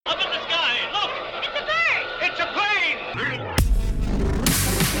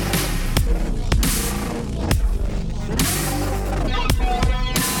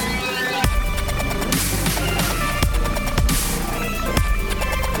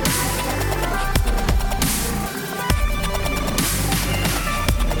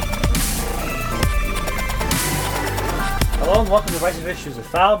welcome to Vice of Issues, a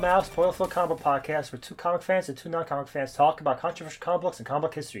foul-mouthed, spoiler-filled comic book podcast where two comic fans and two non-comic fans talk about controversial comic books and comic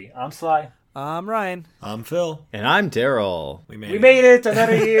book history. I'm Sly. I'm Ryan. I'm Phil. And I'm Daryl. We made it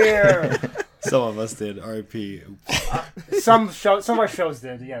another year. Some of us did. R.I.P. Some of our shows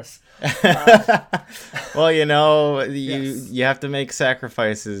did, yes. Well, you have to make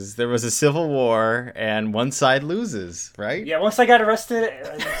sacrifices. There was a civil war, and one side loses, right? Yeah, once I got arrested,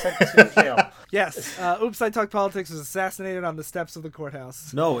 I was sent to jail. Yes. Oops, I Talk Politics was assassinated on the steps of the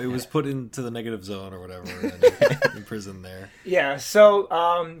courthouse. No, it was put into the negative zone or whatever, and in prison there. Yeah, so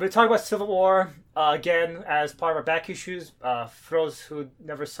we're talking about Civil War again as part of our back issues. For those who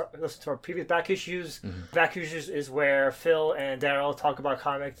never listened to our previous back issues, back issues is where Phil and Daryl talk about a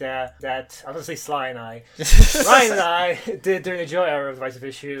comic that I'm gonna say Sly and I, Ryan and I did during the Joe era of the Vice of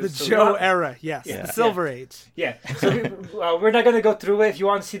Issues. The Joe era, yes, the Silver Age. Yeah, so we're not gonna go through it. If you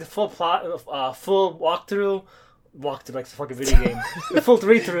want to see the full plot, full walkthrough like it's a fucking video game. The full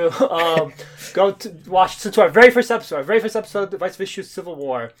read-through. Go to watch to our very first episode. The Vice of Issues Civil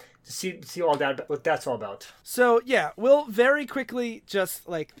War, to see all that, what that's all about. So yeah, we'll very quickly just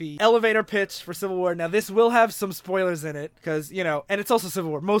like the elevator pitch for Civil War. Now this will have some spoilers in it because and it's also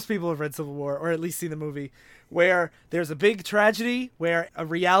Civil War. Most people have read Civil War or at least seen the movie, where there's a big tragedy where a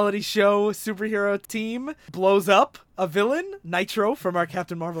reality show superhero team blows up a villain, Nitro, from our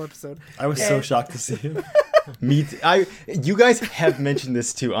Captain Marvel episode. I was so shocked to see him. You guys have mentioned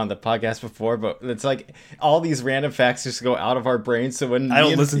this too on the podcast before, but it's like all these random facts just go out of our brains. So when I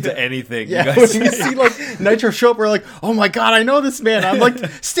don't listen to anything, yeah, you guys when we see like Nitro show up, we're like, oh my god, I know this man. I'm like,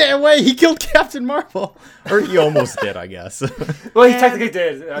 stay away. He killed Captain Marvel, or he almost did, I guess. Well, he technically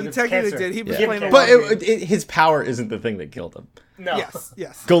did. He technically did. He was playing but his power isn't the thing that killed him. No.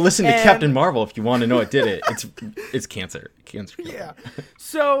 Yes. Go listen to Captain Marvel if you want to know what did it. It's cancer. Cancer. Yeah.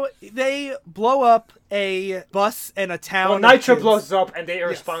 So they blow up a bus and a town. Well, Nitro blows up, and they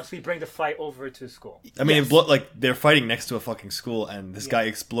irresponsibly bring the fight over to school. I mean, they're fighting next to a fucking school, and this guy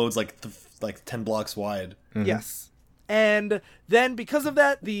explodes like 10 blocks wide. Mm-hmm. Yes. And then because of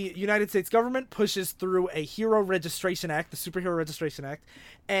that, the United States government pushes through a Hero Registration Act, the Superhero Registration Act,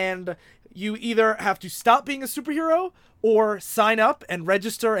 and you either have to stop being a superhero or sign up and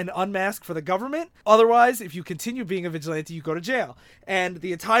register and unmask for the government. Otherwise, if you continue being a vigilante, you go to jail. And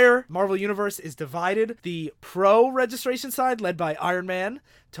the entire Marvel Universe is divided. The pro-registration side, led by Iron Man,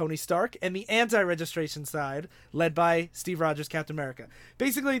 Tony Stark, and the anti-registration side, led by Steve Rogers, Captain America.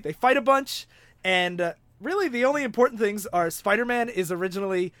 Basically, they fight a bunch, and really the only important things are Spider-Man is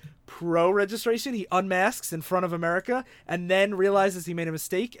originally pro-registration. He unmasks in front of America and then realizes he made a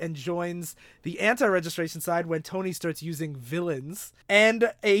mistake and joins the anti-registration side when Tony starts using villains.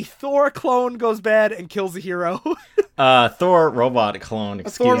 And a Thor clone goes bad and kills a hero. Thor robot clone.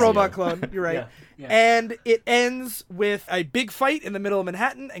 Robot clone, you're right. Yeah. And it ends with a big fight in the middle of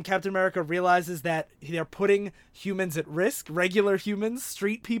Manhattan, and Captain America realizes that they're putting humans at risk, regular humans,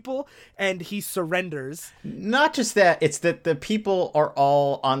 street people, and he surrenders. Not just that, it's that the people are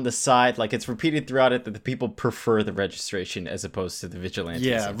all on the side, like it's repeated throughout it that the people prefer the registration as opposed to the vigilantes.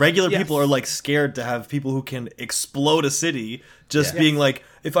 Yeah, regular people are like scared to have people who can explode a city just being like,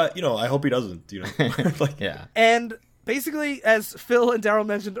 if I hope he doesn't, like, yeah. And basically, as Phil and Daryl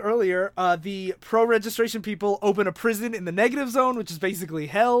mentioned earlier, the pro-registration people open a prison in the negative zone, which is basically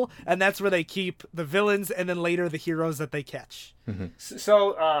hell, and that's where they keep the villains and then later the heroes that they catch. Mm-hmm.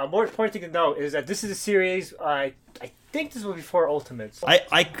 So, more important thing to know is that this is a series, I think this was before Ultimates.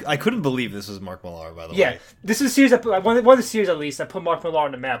 I couldn't believe this was Mark Millar, by the way. Yeah, this is a series that one of the series at least that put Mark Millar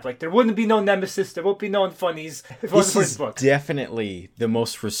on the map. Like there wouldn't be no Nemesis, there won't be no Funnies if it wasn't for his book. Definitely the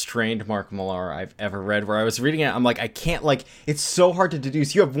most restrained Mark Millar I've ever read. Where I was reading it, I'm like, I can't it's so hard to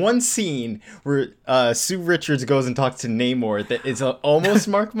deduce. You have one scene where Sue Richards goes and talks to Namor that is almost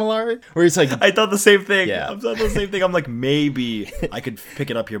Mark Millar, where he's like, I thought the same thing. Yeah. I thought the same thing. I'm like, maybe I could pick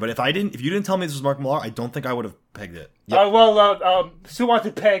it up here, but if you didn't tell me this was Mark Millar, I don't think I would have pegged it. Yep. Sue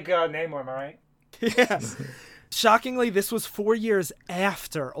wanted to peg Namor, am I right? Yes. Shockingly, this was 4 years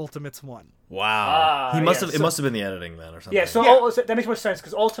after Ultimates 1. wow. It must have been the editing then or something. Yeah, so that makes more sense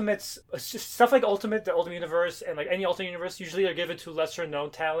because Ultimates, stuff like Ultimate, the Ultimate Universe, and like any alternate universe, usually are given to lesser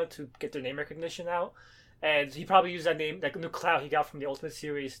known talent to get their name recognition out. And he probably used that name, like new clout he got from the Ultimate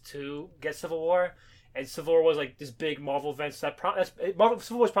series to get Civil War. And Civil War was like this big Marvel event. So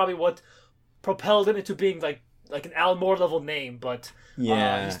Civil War was probably what propelled him into being like like an Alan Moore level name, but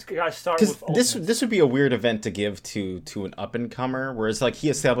Yeah. you gotta start Because with this Ultimates. would be a weird event to give to an up and comer, whereas like he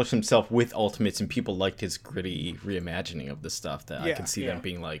established himself with Ultimates and people liked his gritty reimagining of the stuff. That I Yeah. can see them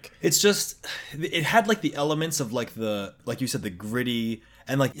being like, It's just, it had like the elements of like like you said, the gritty,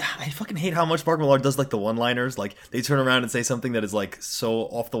 and like I fucking hate how much Mark Millar does like the one-liners. Like they turn around and say something that is like so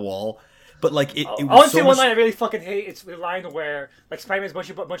off the wall, but like it I was want to so say much. one line I really fucking hate. It's the line where like Spider-Man's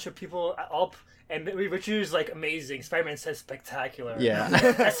a bunch of people up, and Reed Richards is like amazing. Spider-Man says spectacular. yeah.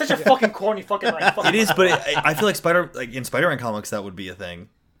 That's such a fucking corny fucking line. It is, but I feel like in Spider-Man comics that would be a thing.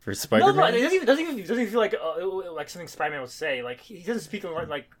 For No, Spider-Man. it doesn't even feel like something Spider-Man would say. Like he doesn't speak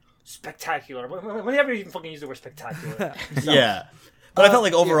like spectacular. Whenever you even fucking use the word spectacular. Yeah. But I felt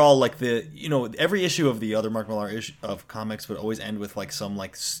like overall, like every issue of the other Mark Millar issue of comics would always end with like some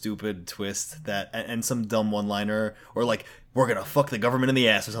like stupid twist and some dumb one-liner, or like we're gonna fuck the government in the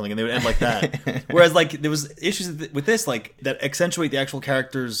ass or something, and they would end like that. Whereas like there was issues with this like that accentuate the actual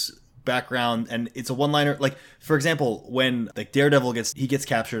character's background, and it's a one-liner. Like for example, when like Daredevil gets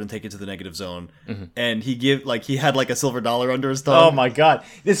captured and taken to the negative zone, and he had like a silver dollar under his tongue. Oh my god,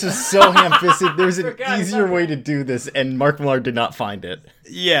 this is so ham-fisted. There's an Forgot easier about way to do this, and Mark Millar did not find it.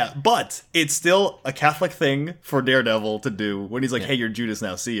 Yeah, but it's still a Catholic thing for Daredevil to do when he's like, "Hey, you're Judas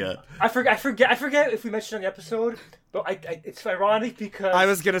now. See ya." I forget if we mentioned on the episode, but it's ironic because I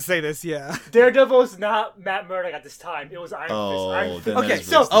was gonna say this, yeah. Daredevil is not Matt Murdock at this time. It was Iron Fist. Oh, Iron Fist. then Okay, that is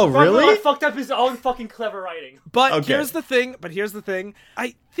So, really Oh, Mark really? Millar fucked up his own fucking clever writing. But Okay. here's the thing.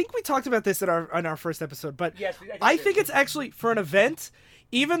 I think we talked about this in our first episode, but Yes, I think it's actually for an event,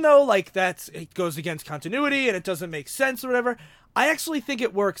 even though like it goes against continuity and it doesn't make sense or whatever. I actually think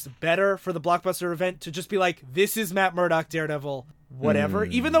it works better for the blockbuster event to just be like, this is Matt Murdock, Daredevil, whatever.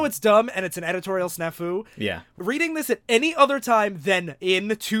 Even though it's dumb and it's an editorial snafu. Yeah. Reading this at any other time than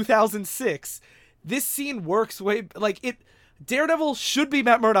in 2006, this scene works way like it. Daredevil should be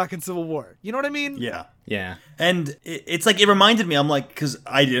Matt Murdock in Civil War. You know what I mean? Yeah. Yeah. And it's like, it reminded me, I'm like, because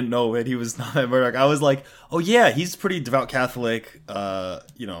I didn't know that he was not Matt Murdock. I was like, oh yeah, he's pretty devout Catholic. Mark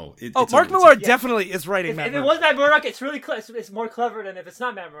Millar definitely is writing Matt If it Murdock. was Matt Murdock, it's really it's more clever than if it's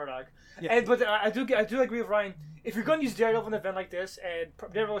not Matt Murdock. But I do agree with Ryan. If you're going to use Daredevil in an event like this, and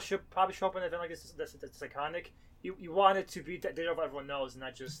Daredevil should probably show up in an event like this that's iconic, you want it to be Daredevil everyone knows, and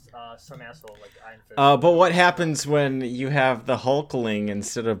not just some asshole like Iron Fist. But what happens when you have the Hulkling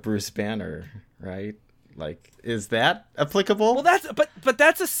instead of Bruce Banner, right? Like, is that applicable? Well,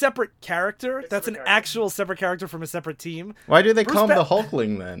 that's a separate character. That's an separate character. actual separate character from a separate team. Why do they Bruce call him Ba- the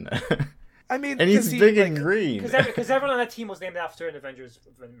Hulkling then? I mean, And he's 'cause he, big like, and green. Because everyone on that team was named after an Avengers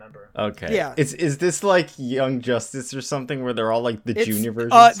member. Okay. Yeah. Is this like Young Justice or something where they're all like the it's- junior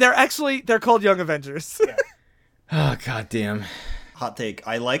versions? they're called Young Avengers. Oh god damn. Hot take.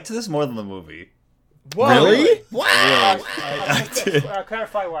 I liked this more than the movie. Really? Wow.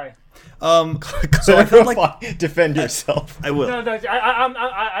 Clarify why. So I felt like Defend yourself. I will. No,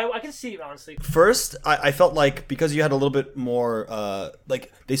 I can see it honestly. First, I felt like because you had a little bit more,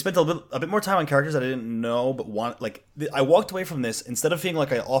 like they spent a bit more time on characters that I didn't know but want. Like I walked away from this instead of feeling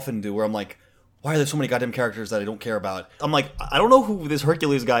like I often do, where I'm like, why are there so many goddamn characters that I don't care about? I'm like, I don't know who this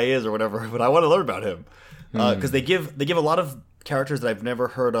Hercules guy is or whatever, but I want to learn about him because they give a lot of characters that I've never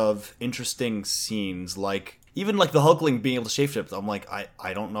heard of interesting scenes, like. Even like the Hulkling being able to shapeshift, I'm like,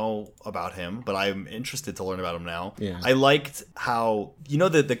 I don't know about him, but I'm interested to learn about him now. Yeah. I liked how, the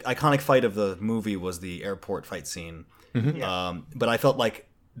iconic fight of the movie was the airport fight scene. But I felt like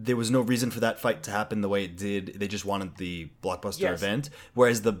there was no reason for that fight to happen the way it did. They just wanted the blockbuster event.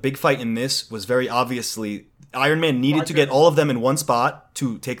 Whereas the big fight in this was very obviously Iron Man needed to get all of them in one spot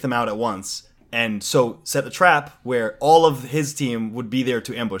to take them out at once. And so set a trap where all of his team would be there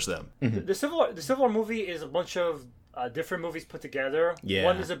to ambush them. The Civil War movie is a bunch of different movies put together. Yeah.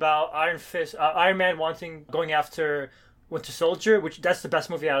 One is about Iron Man going after Winter Soldier, which that's the best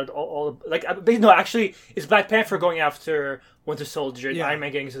movie out of all. Actually, it's Black Panther going after Winter Soldier and Iron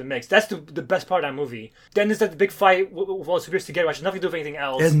Man getting into the mix. That's the best part of that movie. Then there's that big fight with all the superheroes together, which has nothing to do with anything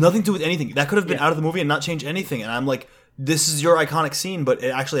else. It has nothing to do with anything. That could have been out of the movie and not change anything. And I'm like, this is your iconic scene, but it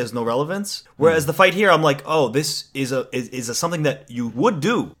actually has no relevance. Whereas the fight here, I'm like, oh, this is something that you would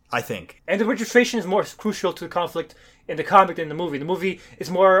do, I think. And the registration is more crucial to the conflict in the comic than the movie. The movie is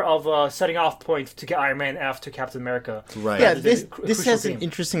more of a setting off point to get Iron Man after Captain America. Right. Yeah, It's a this crucial has an theme.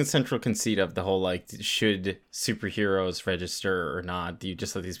 interesting central conceit of the whole like, should superheroes register or not? Do you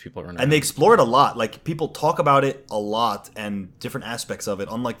just let these people run around? And they explore it a lot. Like, people talk about it a lot and different aspects of it,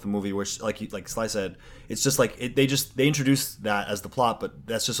 unlike the movie, which, like Sly said, it's just like, they introduce that as the plot, but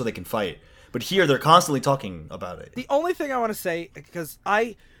that's just so they can fight. But here, they're constantly talking about it. The only thing I want to say, because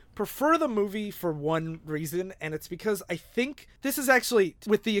prefer the movie for one reason, and it's because I think this is actually,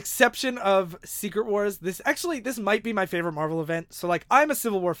 with the exception of Secret Wars, this might be my favorite Marvel event. So, like, I'm a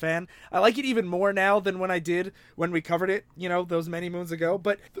Civil War fan. I like it even more now than when I did when we covered it, you know, those many moons ago.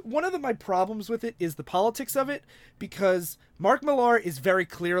 But one of my problems with it is the politics of it, because Mark Millar is very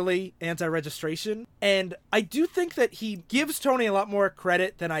clearly anti-registration, and I do think that he gives Tony a lot more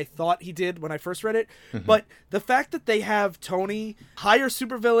credit than I thought he did when I first read it. But the fact that they have Tony hire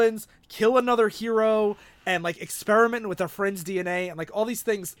supervillains, kill another hero, and like experiment with our friend's DNA and like all these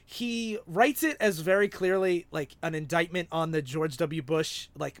things, he writes it as very clearly like an indictment on the George W. Bush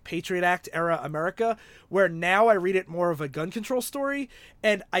like Patriot Act era America, where now I read it more of a gun control story,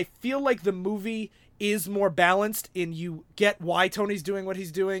 and I feel like the movie is more balanced in you get why Tony's doing what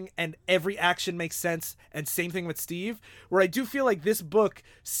he's doing and every action makes sense, and same thing with Steve, where I do feel like this book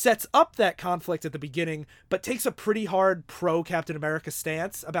sets up that conflict at the beginning but takes a pretty hard pro Captain America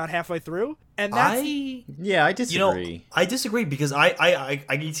stance about halfway through, and that's I disagree. You know, I disagree because I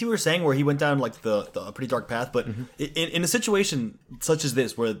can see what you're saying, where he went down like the a pretty dark path, but in a situation such as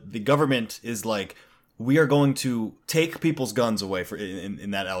this where the government is like, we are going to take people's guns away in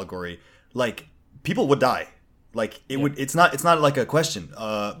that allegory, like, people would die. Like, it's not like a question.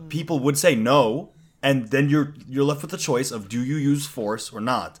 People would say no, and then you're left with the choice of, do you use force or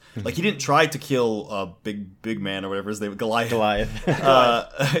not? Like, he didn't try to kill big man or whatever his name, Goliath.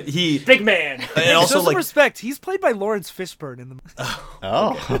 He Big man. and also show some respect. He's played by Lawrence Fishburne in the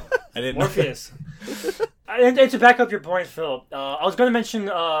Oh. I didn't know. Morpheus. And to back up your point, Phil, I was going to mention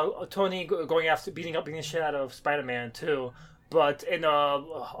Tony going after beating the shit out of Spider-Man too. But in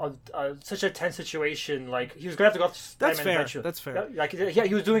such a tense situation, like, he was gonna have to go after Spider-Man eventually. That's fair. Like,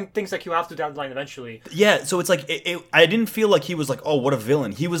 he was doing things like you have to down the line eventually. Yeah, so it's like, I didn't feel like he was like, oh, what a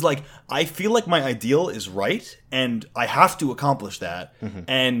villain. He was like, I feel like my ideal is right, and I have to accomplish that.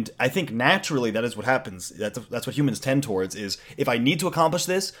 And I think naturally that is what happens. That's what humans tend towards, is if I need to accomplish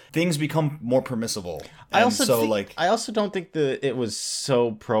this, things become more permissible. I also don't think that it was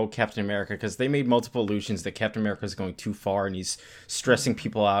so pro Captain America, because they made multiple allusions that Captain America is going too far and he's stressing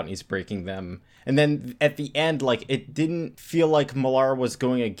people out and he's breaking them. And then at the end, like, it didn't feel like Millar was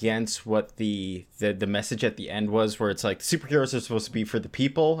going against what the message at the end was, where it's like, superheroes are supposed to be for the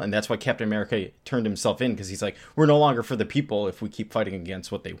people, and that's why Captain America turned himself in, because he's like, we're no longer for the people if we keep fighting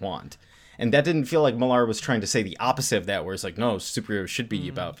against what they want. And that didn't feel like Millar was trying to say the opposite of that, where it's like, no, superheroes should be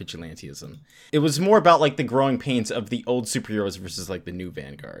about vigilantism. It was more about, like, the growing pains of the old superheroes versus, like, the new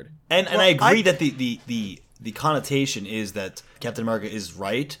Vanguard. And I agree that the connotation is that Captain America is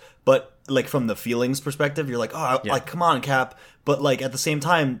right, but, like, from the feelings perspective, you're like, oh, like, come on, Cap. But, like, at the same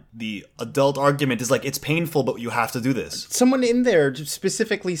time, the adult argument is like, it's painful, but you have to do this. Someone in there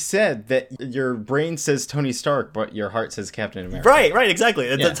specifically said that your brain says Tony Stark, but your heart says Captain America. Right,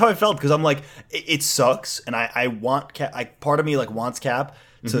 exactly. That's how I felt, because I'm like, it sucks, and I want Cap. Part of me, like, wants Cap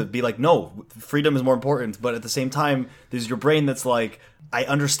to be like, no, freedom is more important. But at the same time, there's your brain that's like, I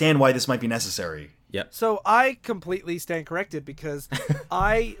understand why this might be necessary. Yep. So I completely stand corrected, because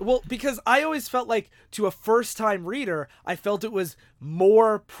I always felt like, to a first-time reader, I felt it was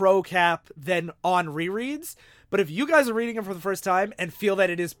more pro-Cap than on rereads. But if you guys are reading it for the first time and feel that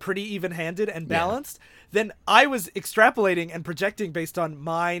it is pretty even-handed and balanced, then I was extrapolating and projecting based on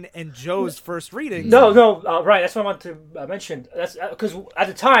mine and Joe's first reading. No, right. That's what I wanted to mention. That's because at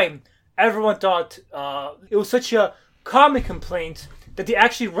the time, everyone thought it was such a common complaint that they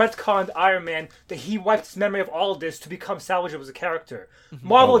actually retconned Iron Man, that he wiped his memory of all of this to become salvageable as a character.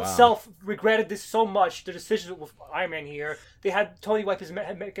 Marvel itself regretted this so much, the decision with Iron Man here. They had Tony wipe his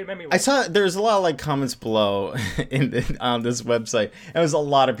memory. I saw there's a lot of, like, comments below on this website. And there was a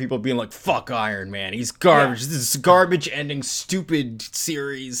lot of people being like, fuck Iron Man, he's garbage. Yeah. This is garbage ending, stupid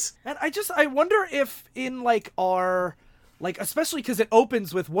series. And I wonder if in, like, our... Like, especially because it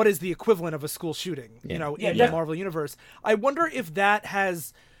opens with what is the equivalent of a school shooting, in the Marvel Universe. I wonder if that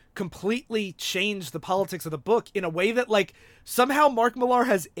has completely changed the politics of the book in a way that, like, somehow Mark Millar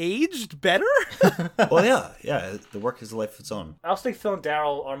has aged better? Well, yeah, the work has a life of its own. I also think Phil and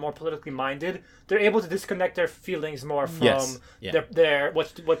Daryl are more politically minded. They're able to disconnect their feelings more from their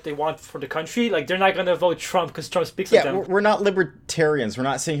what they want for the country. Like, they're not going to vote Trump because Trump speaks like them. We're not libertarians. We're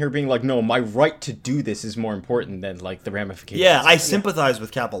not sitting here being like, no, my right to do this is more important than, like, the ramifications. Yeah, I sympathize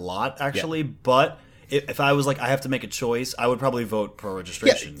with Cap a lot, actually, but... If I was like, I have to make a choice, I would probably vote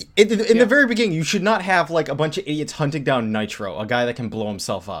pro-registration. Yeah, in the very beginning, you should not have, like, a bunch of idiots hunting down Nitro, a guy that can blow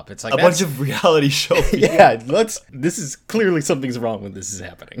himself up. It's like a bunch of reality show people. This is clearly something's wrong when this is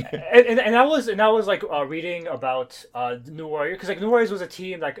happening. and I was like reading about New Warriors, because, like, New Warriors was a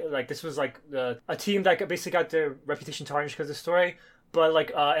team like this was like a team that basically got their reputation tarnished because of the story. But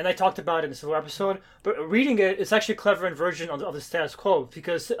like, and I talked about it in the Civil War episode. But reading it, it's actually a clever inversion of the status quo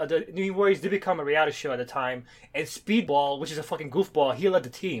because the New Warriors did become a reality show at the time, and Speedball, which is a fucking goofball, he led the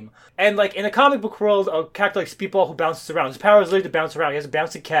team. And like in a comic book world, a character like Speedball who bounces around, his power is literally to bounce around. He has a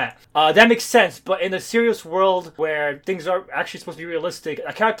bouncing cat. That makes sense. But in a serious world where things are actually supposed to be realistic,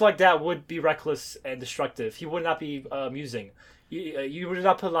 a character like that would be reckless and destructive. He would not be amusing. You would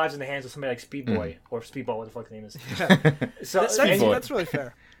not put lives in the hands of somebody like Speedboy or Speedball, what the fuck the name is. So That's really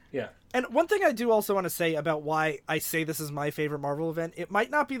fair. Yeah. And one thing I do also want to say about why I say this is my favorite Marvel event, it might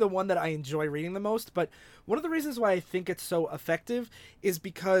not be the one that I enjoy reading the most, but one of the reasons why I think it's so effective is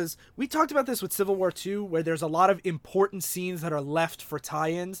because we talked about this with Civil War 2, where there's a lot of important scenes that are left for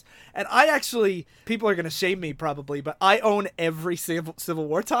tie-ins. And I actually, people are going to shame me probably, but I own every Civil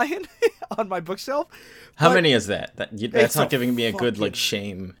War tie-in on my bookshelf. How many is that? That's not giving me a good, fucking- like,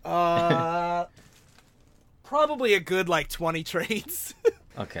 shame. Probably a good, like, 20 trades.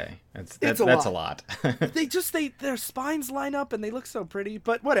 Okay. That's It's a a lot. lot. Their spines line up and they look so pretty,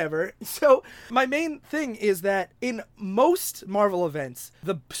 but whatever. So my main thing is that in most Marvel events,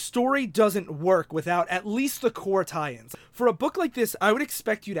 the story doesn't work without at least the core tie-ins. For a book like this, I would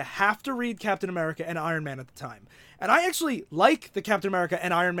expect you to have to read Captain America and Iron Man at the time. And I actually like the Captain America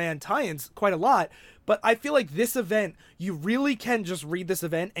and Iron Man tie-ins quite a lot, but I feel like this event, you really can just read this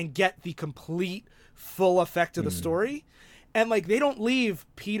event and get the complete, full effect of the story. And, like, they don't leave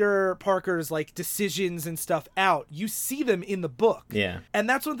Peter Parker's, like, decisions and stuff out. You see them in the book. Yeah. And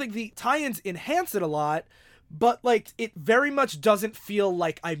that's one thing. The tie-ins enhance it a lot, but, like, it very much doesn't feel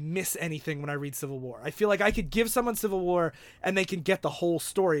like I miss anything when I read Civil War. I feel like I could give someone Civil War and they can get the whole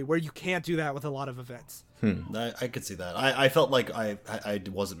story, where you can't do that with a lot of events. I could see that. I felt like I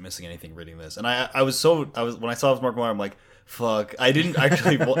wasn't missing anything reading this, and I was when I saw it was Mark Millar, I'm like, fuck. I don't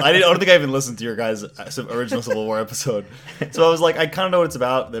think I even listened to your guys' original Civil War episode, so I was like, I kind of know what it's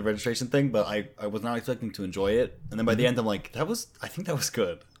about, the registration thing, but I was not expecting to enjoy it, and then by the end I'm like, I think that was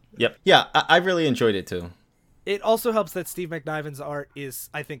good. Yep. Yeah, I really enjoyed it too. It also helps that Steve McNiven's art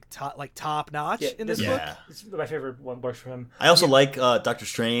is, I think, top notch in this book. Yeah. It's my favorite one works for him. I also like Doctor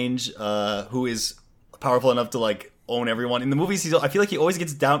Strange, who is powerful enough to like own everyone. In the movies, I feel like he always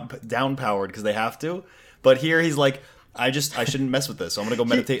gets down powered because they have to. But here he's like, I shouldn't mess with this. So I'm gonna go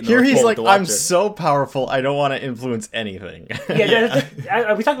meditate. In the Here North he's Pole like, to watch I'm it." so powerful, I don't want to influence anything.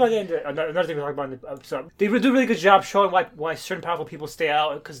 Yeah, we talked about it in another thing we talked about in the episode. They do a really good job showing why certain powerful people stay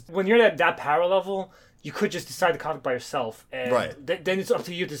out. Because when you're at that power level, you could just decide the comic by yourself, and Right. then it's up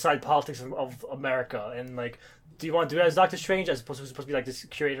to you to decide politics of America. And like, do you want to do that as Doctor Strange, as opposed to be like this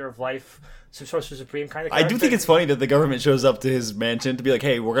curator of life, Sorcerer Supreme kind of I character? do think it's funny that the government shows up to his mansion to be like,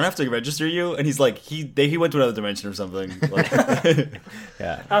 "Hey, we're gonna have to register you," and he's like, he went to another dimension or something. Like,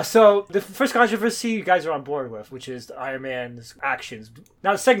 Yeah. So the first controversy you guys are on board with, which is Iron Man's actions.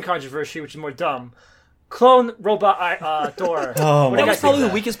 Now the second controversy, which is more dumb, clone robot Thor. Oh, What do that you was guys probably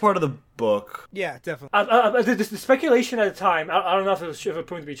think? the weakest part of the book. Yeah, definitely. The speculation at the time, I don't know if it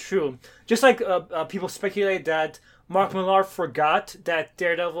proved to be true. Just like people speculate that Mark Millar forgot that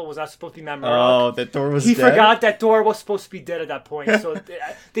Daredevil was not supposed to be Matt Murdock. Oh, that Thor was He dead? forgot that Thor was supposed to be dead at that point. So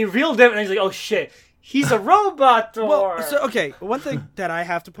they reeled him, and he's like, "Oh shit, he's a robot Thor." Well, so okay, one thing that I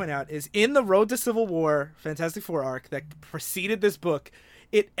have to point out is in the Road to Civil War Fantastic Four arc that preceded this book,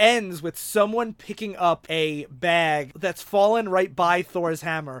 it ends with someone picking up a bag that's fallen right by Thor's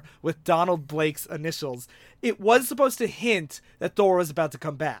hammer with Donald Blake's initials. It was supposed to hint that Thor was about to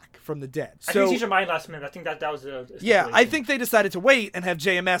come back from the dead. I think So he changed your mind last minute. I think that was a yeah, I speculation. think they decided to wait and have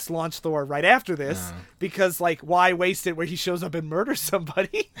JMS launch Thor right after this because, like, why waste it where he shows up and murders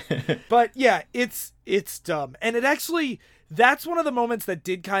somebody? But yeah, it's dumb, and it actually, that's one of the moments that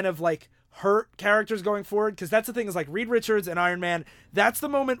did kind of like hurt characters going forward, because that's the thing is like Reed Richards and Iron Man. That's the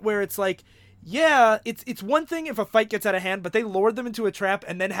moment where it's like, yeah, it's one thing if a fight gets out of hand, but they lured them into a trap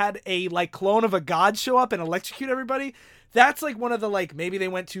and then had a like clone of a god show up and electrocute everybody. That's like one of the like maybe they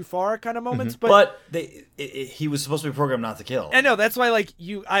went too far kind of moments, But he was supposed to be programmed not to kill. I know, that's why like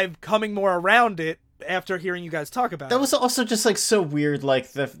I'm coming more around it after hearing you guys talk about That it. was also just like so weird,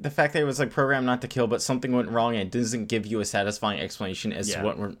 like the fact that it was like programmed not to kill, but something went wrong and it doesn't give you a satisfying explanation as to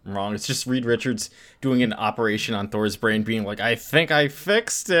what went wrong. It's just Reed Richards doing an operation on Thor's brain, being like, "I think I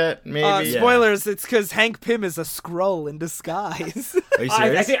fixed it." Maybe. Spoilers, it's because Hank Pym is a Skrull in disguise. Are you I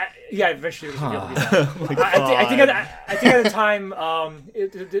serious? think Yeah, eventually it was revealed to be that. I think at the time,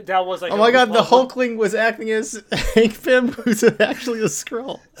 that was like. Oh my god, the Hulkling was acting as Hank Pym, who's actually a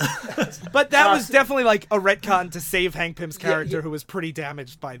Skrull. But that was definitely like a retcon to save Hank Pym's character, who was pretty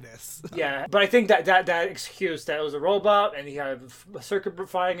damaged by this. Yeah, but I think that excuse that it was a robot and he had a circuit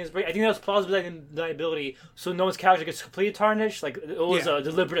firing his brain, I think that was plausible deniability, so no one's character gets completely tarnished. Like, it was a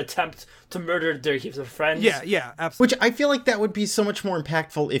deliberate attempt to murder their friends. Yeah, absolutely. Which I feel like that would be so much more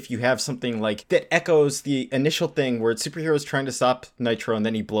impactful if you have something like that echoes the initial thing where it's superheroes trying to stop Nitro and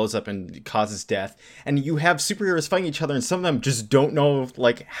then he blows up and causes death, and you have superheroes fighting each other and some of them just don't know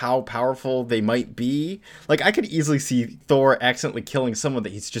like how powerful they might be. Like, I could easily see Thor accidentally killing someone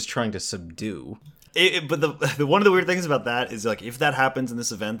that he's just trying to subdue. But the one of the weird things about that is, like, if that happens in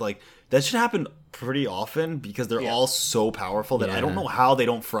this event, like, that should happen pretty often because they're all so powerful that I don't know how they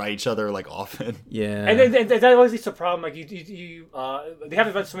don't fry each other, like, often. Yeah. And that always leads to a problem. Like, they have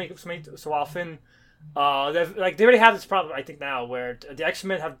events so often. They already have this problem, I think, now where the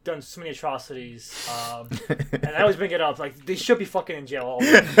X-Men have done so many atrocities, and I always bring it up. Like, they should be fucking in jail all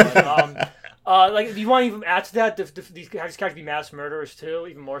the time. Like, do you want to even add to that? These characters be mass murderers too,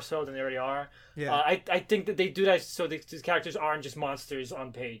 even more so than they already are. Yeah. I think that they do that so these characters aren't just monsters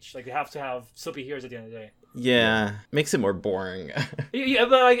on page. Like, they have to have still be heroes at the end of the day. Yeah, makes it more boring. Yeah,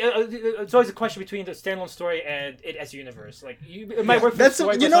 but like, it's always a question between the standalone story and it as a universe. Like, it might work for That's the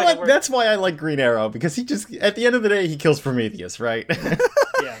story, you but know it's not what? gonna work. That's why I like Green Arrow, because he just at the end of the day he kills Prometheus, right?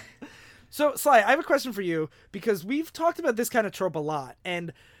 Yeah. So, Sly, I have a question for you, because we've talked about this kind of trope a lot.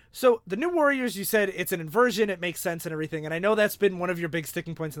 And so, the New Warriors, you said it's an inversion, it makes sense and everything, and I know that's been one of your big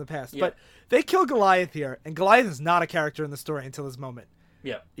sticking points in the past. Yeah. But they kill Goliath here, and Goliath is not a character in the story until this moment.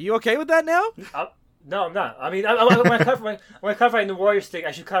 Yeah. Are you okay with that now? No, I'm not. I mean, when I clarify the Warriors thing,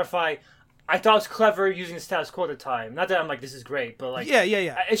 I should clarify. I thought it was clever using the status quo at the time. Not that I'm like, this is great, but like, Yeah.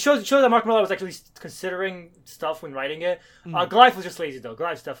 It shows that Mark Millar was actually considering stuff when writing it. Goliath was just lazy, though.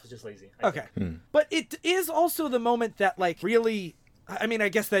 Goliath's stuff was just lazy. Okay. But it is also the moment that, like, really, I mean, I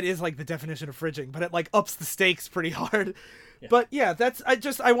guess that is, like, the definition of fridging, but it, like, ups the stakes pretty hard. Yeah. But, yeah,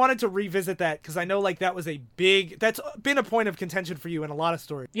 I wanted to revisit that, because I know, like, that's been a point of contention for you in a lot of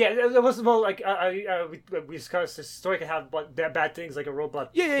stories. Yeah, it was more like, we discussed this story can have bad things, like a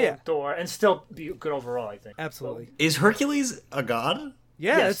robot Thor, and still be good overall, I think. Absolutely. So, Is Hercules a god?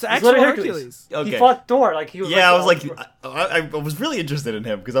 Yeah, yes, it's actual Hercules. Okay. He fought Thor, like, he was Yeah, I was like, I was really interested in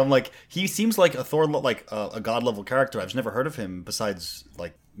him because I'm like, he seems like a Thor, like a god level character. I've just never heard of him besides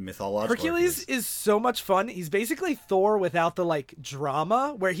like mythological. Hercules is so much fun. He's basically Thor without the like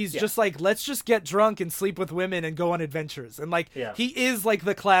drama, where he's just like, let's just get drunk and sleep with women and go on adventures, and like he is like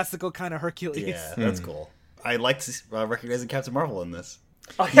the classical kind of Hercules. Yeah, that's cool. I liked recognizing Captain Marvel in this.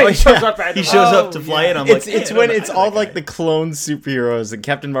 Oh, yeah, he shows up randomly. He shows up to fly in. I'm like, it's when it's all like the clone superheroes and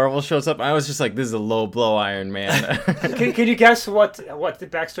Captain Marvel shows up. I was just like, this is a low blow Iron Man. Can you guess what the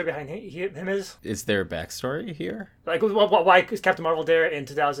backstory behind him is? Is there a backstory here? Like, why is Captain Marvel there in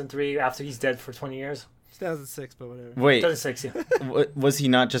 2003 after he's dead for 20 years? 2006, but whatever. Wait, 2006, yeah. Was he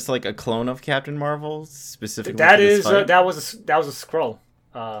not just like a clone of Captain Marvel specifically? That was a scroll.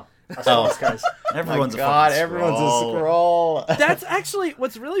 I saw this, guys. Everyone's God, a everyone's a scroll. That's actually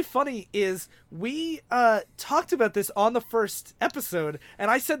what's really funny is we talked about this on the first episode, and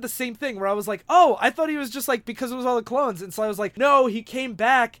I said the same thing where I was like, oh, I thought he was just like, because it was all the clones, and so I was like, no, he came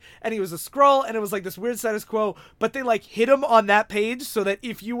back and he was a Skrull, and it was like this weird status quo, but they like hit him on that page so that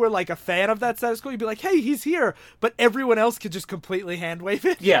if you were like a fan of that status quo, you'd be like, hey, he's here, but everyone else could just completely hand wave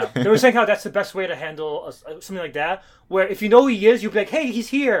it. Yeah, they were saying how that's the best way to handle something like that, where if you know who he is, you'd be like, hey, he's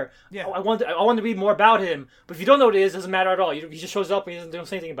here. Yeah. I want to read more about him. But if you don't know what it is, it doesn't matter at all. He just shows up and he doesn't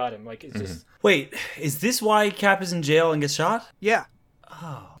say anything about him. Like, it's just... Wait, is this why Cap is in jail and gets shot? Yeah.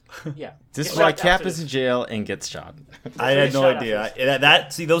 Yeah. This is why Cap is in jail and gets shot. I had no idea.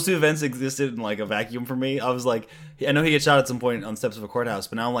 See, those two events existed in like a vacuum for me. I was like, I know he gets shot at some point on steps of a courthouse,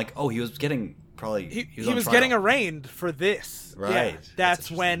 but now I'm like, oh, he was getting he was getting arraigned for this. Right. Yeah,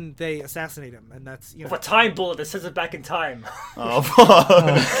 that's when they assassinate him, and that's With a time bullet that sends it back in time. Oh,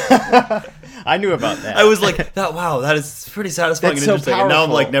 fuck. I knew about that. I was like, that is pretty satisfying That's and so interesting. And now I'm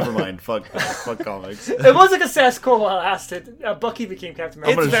powerful. like, never mind. Fuck comics. It was like a status quo while it lasted. Bucky became Captain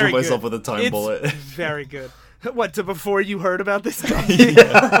I'm America. gonna shoot very myself good. with a time It's bullet. very good. What, to before you heard about this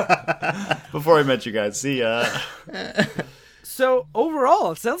guy? Before I met you guys. See ya. So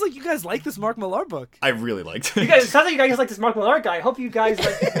overall, it sounds like you guys like this Mark Millar book. I really liked You it. guys, it sounds like you guys like this Mark Millar guy. I hope you guys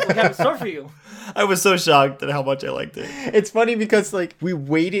like what we have in store for you. I was so shocked at how much I liked it. It's funny because like we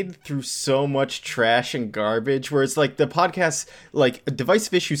waded through so much trash and garbage where it's like the podcast, like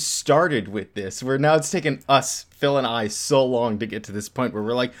Divisive Issues started with this, where now it's taken us, Phil and I, so long to get to this point where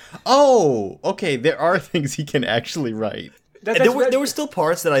we're like, oh, okay, there are things he can actually write. That, And that's there were still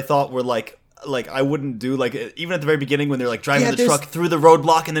parts that I thought were like I wouldn't do, like even at the very beginning when they're like driving Yeah, the there's- truck through the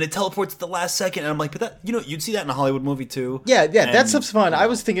roadblock and then it teleports at the last second and I'm like, but that, you know, you'd see that in a Hollywood movie too. Yeah, that And, stuff's fun. you I know.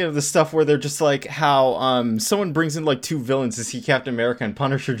 was thinking of the stuff where they're just like how someone brings in like two villains to see Captain America and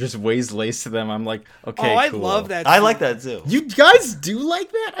Punisher just weighs lace to them. I'm like, okay, Oh, I cool. love that. I too. like that too. You guys do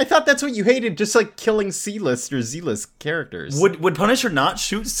like that? I thought that's what you hated, just like killing C-list or Z-list characters. Would Punisher not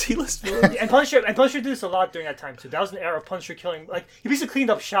shoot C-list villains? And Punisher did this a lot during that time too. That was an era of Punisher killing, like he basically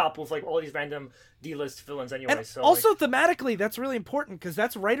cleaned up shop with like all these random D-list villains anyway. And So also like, thematically, that's really important because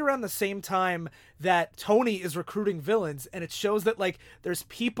that's right around the same time that Tony is recruiting villains, and it shows that like there's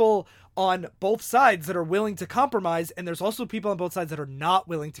people on both sides that are willing to compromise, and there's also people on both sides that are not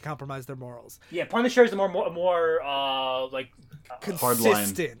willing to compromise their morals. yeah, Punisher is the more like Hard line.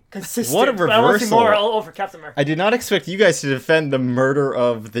 Consistent. consistent. What a but I want to see reversal. more all over Captain America. I did not expect you guys to defend the murder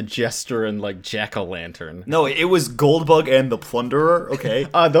of the Jester and like Jack-o'-lantern. No, it was Goldbug and the Plunderer, okay?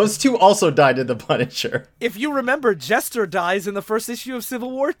 Those two also died in the Punisher. If you remember, Jester dies in the first issue of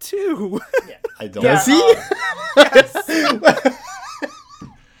Civil War 2. I don't Yeah, Does he?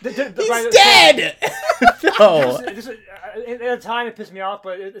 He's He's dead! No. At the time, it pissed me off,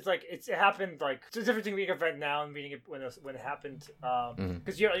 but it's like it happened. Like it's a different thing reading it now and reading it when it happened.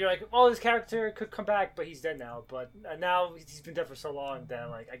 Because you're like, oh, this character could come back, but he's dead now. But now he's been dead for so long that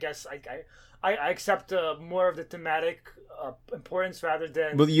like I guess I accept more of the thematic importance rather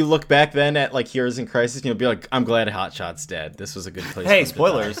than. Will you look back then at like Heroes in Crisis and you'll be like, I'm glad Hotshot's dead. This was a good place. Hey, for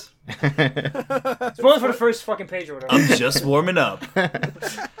him to spoilers. Spoiler for the first fucking page or whatever. I'm just warming up.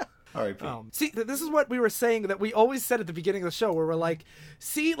 R.I.P. See, this is what we were saying that we always said at the beginning of the show, where we're like,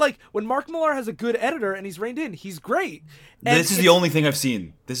 see, like when Mark Millar has a good editor and he's reined in, he's great. And This is the only thing I've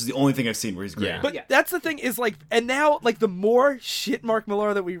seen. This is the only thing I've seen where he's great. Yeah. But Yeah. that's the thing is like, and now like the more shit Mark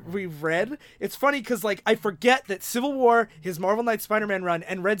Millar that we've read, it's funny because like I forget that Civil War, his Marvel Knights Spider-Man run,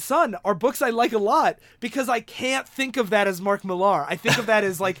 and Red Sun are books I like a lot because I can't think of that as Mark Millar. I think of that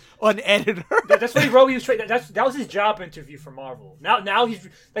as like an editor. That's what he wrote. He was that was his job interview for Marvel. Now he's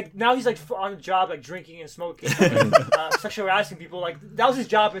like on the job like drinking and smoking, sexually harassing people. Like that was his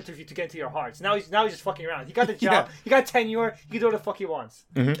job interview to get into your hearts. Now he's just fucking around. He got the job. Yeah. He got tenure. He can do what the fuck he wants.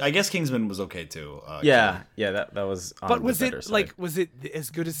 I guess Kingsman was okay too. Yeah, that was. On But was the it better side. like was it as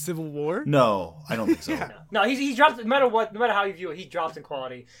good as Civil War? No, I don't think so. No, he dropped no matter what, no matter how you view it, he drops in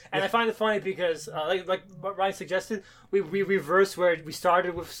quality. And I find it funny because like what Ryan suggested, we reversed where we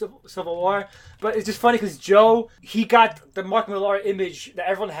started with Civil War, but it's just funny because Joe, he got the Mark Millar image that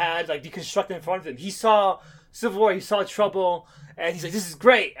everyone had like deconstructed in front of him. He saw Civil War, he saw Trouble, and he's like, "This is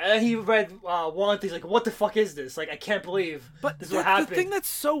great." And then he read Wanted. He's like, "What the fuck is this? Like, I can't believe But this is what happened." the thing that's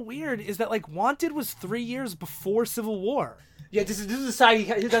so weird is that like Wanted was 3 years before Civil War. Yeah, this is the side he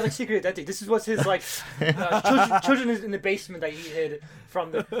has like secret identity. This is what's his like children is in the basement that he hid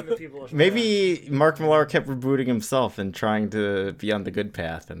from the people. Or something. Maybe Mark Millar kept rebooting himself and trying to be on the good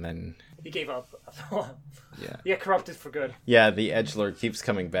path, and then He gave up. yeah, He got corrupted for good. the Edgelord keeps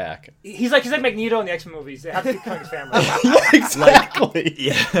coming back. He's like Magneto in the X-Men movies. They have to become his family. Exactly.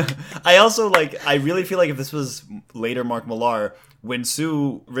 Yeah. I also I really feel like if this was later Mark Millar, when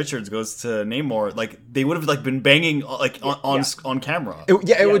Sue Richards goes to Namor, like they would have like been banging like on camera.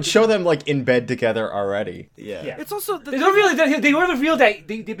 It would show them like in bed together already. Yeah. Yeah. It's also the They thing don't really. They would have revealed that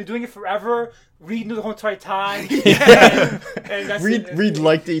they've been doing it forever. Reed knew the whole entire time. And that's Reed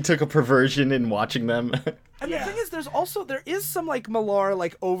liked that he took a perversion in watching them. And Yeah. the thing is, there is some like Millar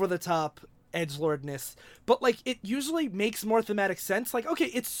like over the top edgelordness, but like it usually makes more thematic sense. Like okay,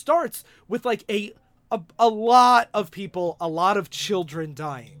 it starts with like a lot of people, a lot of children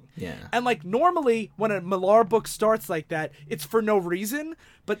dying. Yeah. And like normally when a Millar book starts like that, it's for no reason.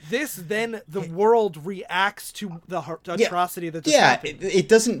 But then the world reacts to the atrocity that just happened. It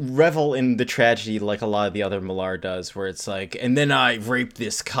doesn't revel in the tragedy like a lot of the other Millar does, where it's like, and then I raped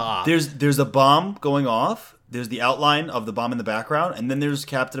this cop. There's a bomb going off. There's the outline of the bomb in the background, and then there's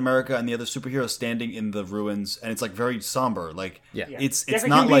Captain America and the other superheroes standing in the ruins, and it's like very somber. Like Yeah. it's They're like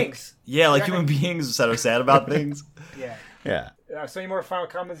not human like beings. like They're human like- beings that are sad about things. Yeah. Yeah. So any more final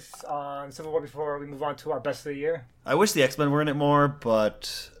comments on Civil War before we move on to our best of the year? I wish the X-Men were in it more,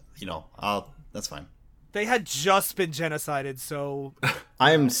 but that's fine. They had just been genocided, so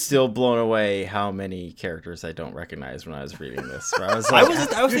I am still blown away how many characters I don't recognize when I was reading this. Where I was I like,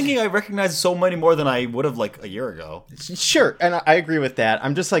 was thinking I recognized so many more than I would have like a year ago. sure, and I agree with that.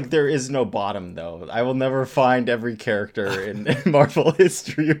 I'm just like, there is no bottom, though. I will never find every character in Marvel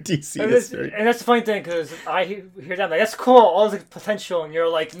history or DC history. And that's the funny thing, because I hear that, like, that's cool, all the potential, and you're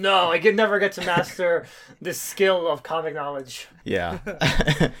like, no, I could never get to master this skill of comic knowledge. Yeah.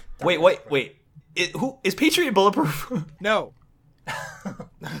 Wait. Who is Patriot bulletproof? no.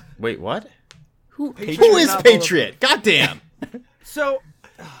 Wait, what? Who Patriot, is not Patriot? Goddamn. So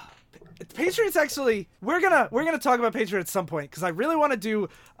Patriots actually we're gonna talk about Patriot at some point because I really want to do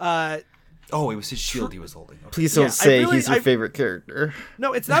Oh, it was his shield he was holding. Okay. Please don't Yeah, say he's your favorite character.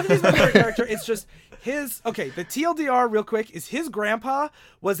 no, it's not that he's my favorite character, it's just the TLDR real quick is his grandpa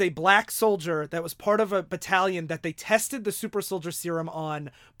was a black soldier that was part of a battalion that they tested the super soldier serum on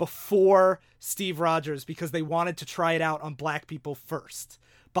before Steve Rogers because they wanted to try it out on black people first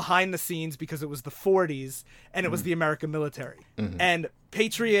behind the scenes because it was the 40s and it was the American military. And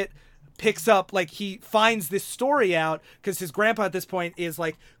Patriot picks up, like, he finds this story out because his grandpa at this point is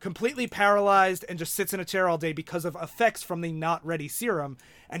like completely paralyzed and just sits in a chair all day because of effects from the not ready serum,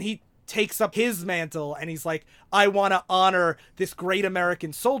 and he takes up his mantle and he's like, I want to honor this great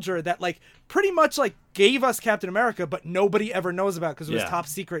American soldier that like pretty much like gave us Captain America but nobody ever knows about because it was top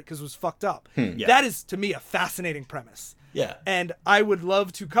secret because it was fucked up. Yeah. That is to me a fascinating premise. Yeah. And I would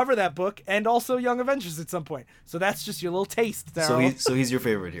love to cover that book and also Young Avengers at some point. So that's just your little taste, Daryl. So he's your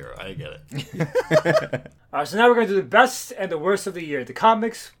favorite hero. I get it. All right, so now we're going to do the best and the worst of the year. The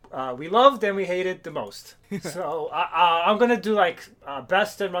comics we loved and we hated the most. So I'm going to do like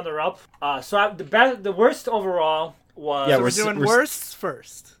best and runner-up. The worst overall was... Yeah, We're doing worsts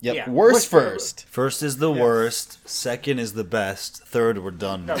first. Yep. Yeah, Worst first. First is the worst. Second is the best. Third, we're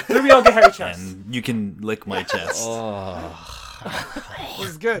done. No, three we all get hairy chest. And you can lick my chest. This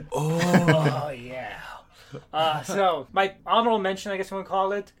is good. Oh, yeah. So my honorable mention, I guess we would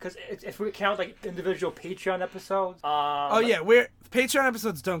call it, because if we count like individual Patreon episodes. Patreon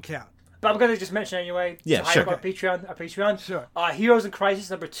episodes don't count. But I'm gonna just mention anyway. Yeah, to sure. Our Patreon. Sure. Heroes in Crisis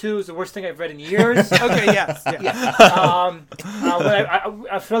 #2 is the worst thing I've read in years. Okay, yes. Yeah.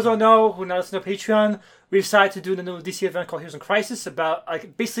 For those who don't know, who now listen to Patreon, we decided to do the new DC event called Heroes in Crisis about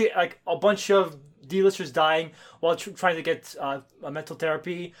like basically like a bunch of D-listers dying while trying to get mental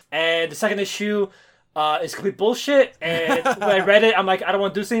therapy. And the second issue is complete bullshit. And when I read it, I'm like, I don't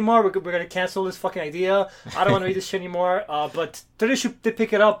want to do this anymore. We're going to cancel this fucking idea. I don't want to read this shit anymore. But third issue did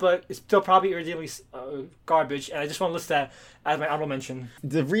pick it up, but it's still probably irredeemably garbage. And I just want to list that as my honorable mention.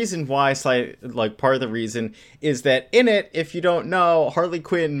 The reason why, part of the reason, is that in it, if you don't know, Harley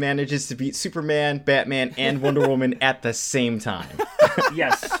Quinn manages to beat Superman, Batman, and Wonder Woman at the same time.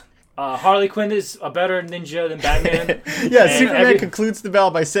 Yes. Harley Quinn is a better ninja than Batman. Yeah, and Superman concludes the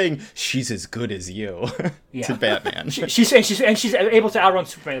battle by saying, "She's as good as you," yeah. to Batman. She's able to outrun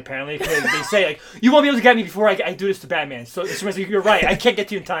Superman apparently. Because they say like, "You won't be able to get me before I do this to Batman." So Superman's like, "You're right. I can't get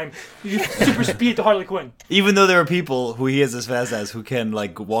to you in time. You super speed to Harley Quinn." Even though there are people who he is as fast as who can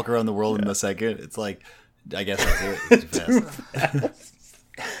like walk around the world in a second, it's like, I guess that's it. Too fast.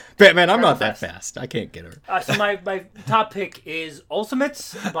 Batman, I'm not that fast. I can't get her. So my top pick is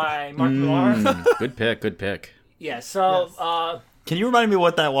Ultimates by Mark Millar. Good pick. Yeah, so... Can you remind me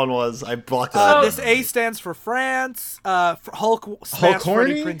what that one was? I blocked it out. This A stands for France. Hulk smash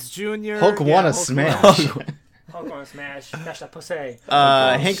horny? Freddie Prinze Jr. Hulk wanna smash. Hulk wanna smash that pussy.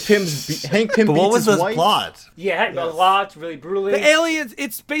 Hank Pym But what beats was his the wife. plot? Yeah, a lot, really brutally. The aliens.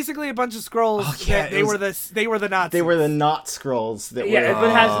 It's basically a bunch of Skrulls. They were the Nazis. They were the not Skrulls. That Yeah, were,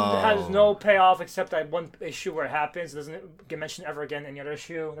 it has no payoff except that one issue where it happens. It doesn't get mentioned ever again in any other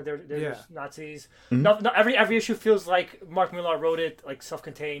issue that they're Nazis. No, every issue feels like Mark Millar wrote it like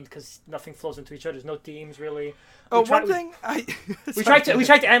self-contained because nothing flows into each other. There's no themes really. We tried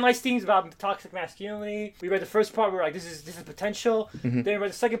to analyze themes about toxic masculinity. We read the first part. We were like, this is potential. Then we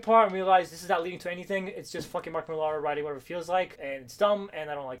read the second part and realized this is not leading to anything. It's just fucking Mark Millar writing whatever it feels like, and it's dumb.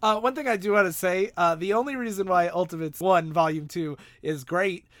 And I don't like. One thing I do want to say, the only reason why Ultimates 1 Volume 2 is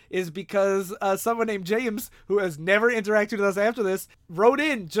great is because someone named James, who has never interacted with us after this, wrote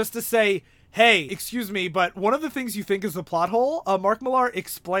in just to say, hey, excuse me, but one of the things you think is a plot hole, Mark Millar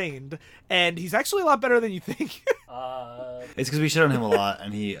explained, and he's actually a lot better than you think. It's because we shit on him a lot,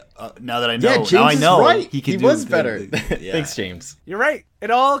 and he now that I know, James now I know is right. he was better. Yeah. Thanks, James. You're right. It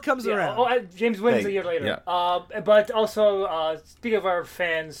all comes around. James wins a year later. Yeah. But also, speaking of our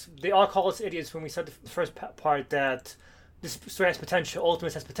fans, they all call us idiots when we said the first part that this story has potential.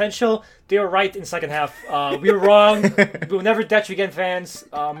 Ultimates has potential. They were right in the second half. We were wrong. We will never ditch you again, fans.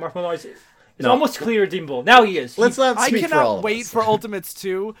 Mark Millar is It's almost clearly redeemable. Now he is. Let's not I speak for all cannot of wait us. for Ultimates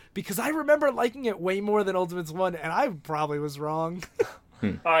 2 because I remember liking it way more than Ultimates 1, and I probably was wrong.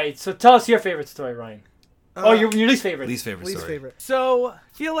 All right, so tell us your favorite story, Ryan. Your least favorite. Least favorite Least story. favorite. So, I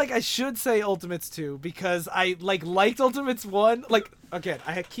feel like I should say Ultimates 2 because I liked Ultimates 1. Like, again,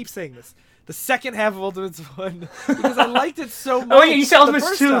 keep saying this. The second half of Ultimates 1 because I liked it so much. Oh, yeah, you said the Ultimates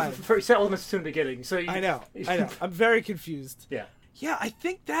first 2. time. You said Ultimates 2 in the beginning. So I know. I'm very confused. Yeah. Yeah, I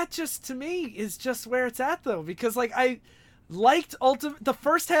think that just to me is just where it's at though, because like I liked the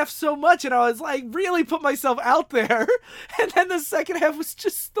first half so much, and I was like really put myself out there, and then the second half was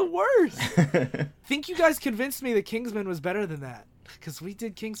just the worst. I think you guys convinced me that Kingsman was better than that, because we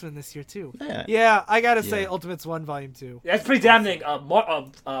did Kingsman this year too. Yeah. I gotta say Ultimates 1 Volume 2. That's pretty damning.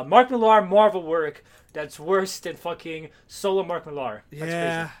 Mark Millar Marvel work that's worse than fucking solo Mark Millar. That's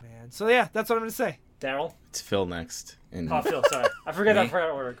Yeah, man. So yeah, that's what I'm gonna say. crazy. Daryl? It's Phil next. Oh, Phil, sorry. I forgot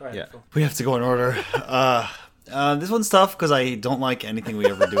order. Go ahead, Yeah. Phil. We have to go in order. This one's tough because I don't like anything we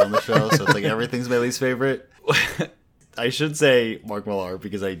ever do on the show, so it's like everything's my least favorite. I should say Mark Millar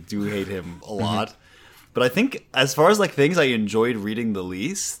because I do hate him a lot. But I think as far as like things I enjoyed reading the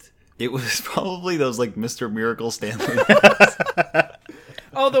least, it was probably those like Mr. Miracle Stanley.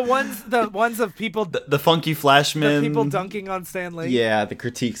 Oh, the ones of people, the Funky Flashman. the people dunking on Stan Lee. Yeah, the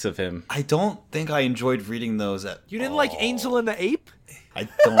critiques of him. I don't think I enjoyed reading those at You didn't all. like Angel and the Ape? I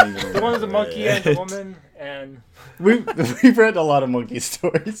don't even The one with the monkey and the remember woman and... We've read a lot of monkey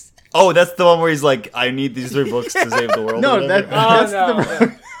stories. Oh, that's the one where he's like, I need these 3 books to save the world. No, or whatever. that's no.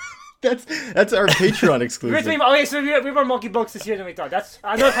 the that's our Patreon exclusive. Okay, so we have more monkey books this year than we thought. That's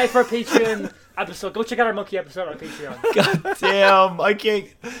another hype for our Patreon episode. Go check out our monkey episode on Patreon. God damn, I can't.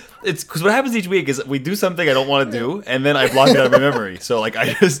 It's because what happens each week is we do something I don't want to do, and then I block it out of my memory. So like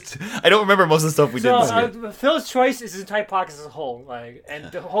I don't remember most of the stuff we So did this year. Phil's choice is his entire podcast as a whole, like,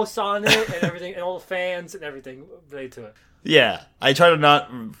 and the hosts on it and everything, and all the fans and everything related to it. Yeah, I try to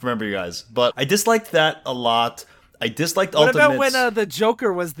not remember you guys, but I disliked that a lot. I disliked What Ultimates. about when the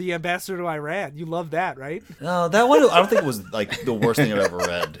Joker was the ambassador to Iran? You loved that, right? No, that one I don't think it was like the worst thing I've ever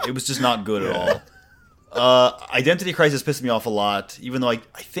read. It was just not good at all. Identity Crisis pissed me off a lot, even though I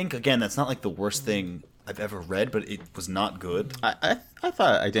think again that's not like the worst thing I've ever read, but it was not good. I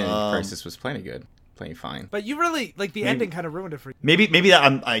thought Identity Crisis was plenty good, plenty fine. But you really like the ending kind of ruined it for you. Maybe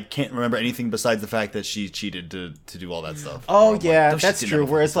that I can't remember anything besides the fact that she cheated to do all that stuff. Oh I'm yeah, like, that's shit true.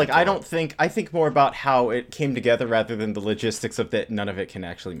 never Whereas fucking like worked out. I think more about how it came together rather than the logistics of that. None of it can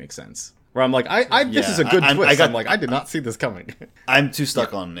actually make sense. Where I'm like, this is a good twist. I'm like, I did not see this coming. I'm too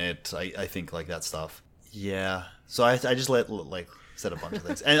stuck on it. I think like that stuff. Yeah. So I just said a bunch of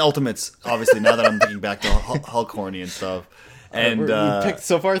things. And Ultimates, obviously, now that I'm thinking back to Hulk Horny and stuff. And we picked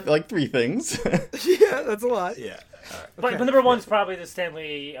so far like 3 things. Yeah, that's a lot. yeah. But number one is probably the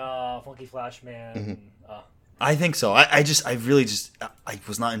Stanley Funky Flashman. I think so. I really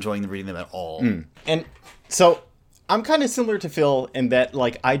was not enjoying reading them at all. And so I'm kind of similar to Phil in that,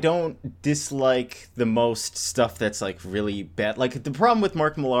 like, I don't dislike the most stuff that's, like, really bad. Like, the problem with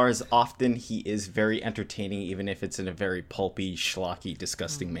Mark Millar is often he is very entertaining, even if it's in a very pulpy, schlocky,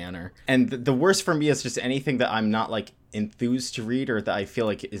 disgusting manner. And the worst for me is just anything that I'm not, like, enthused to read or that I feel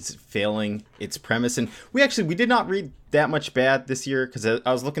like is failing its premise. And we did not read that much bad this year because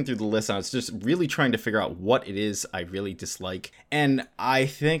I was looking through the list and I was just really trying to figure out what it is I really dislike. And I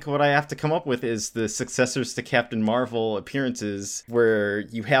think what I have to come up with is the successors to Captain Marvel appearances where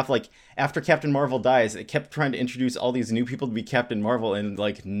you have like after Captain Marvel dies, it kept trying to introduce all these new people to be Captain Marvel and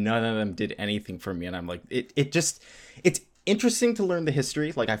like none of them did anything for me. And I'm like, it's interesting to learn the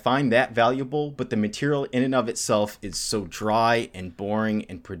history, like I find that valuable, but the material in and of itself is so dry and boring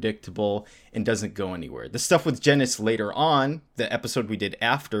and predictable and doesn't go anywhere. The stuff with Genis later on, the episode we did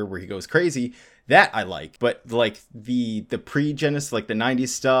after where he goes crazy, that I like, but like the pre-Genis, like the 90s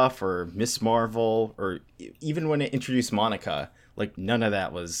stuff or Miss Marvel or even when it introduced Monica, like none of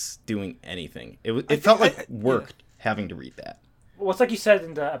that was doing anything. It felt like work having to read that. Well, it's like you said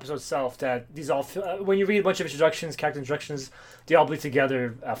in the episode itself that these all when you read a bunch of introductions, character introductions, they all bleed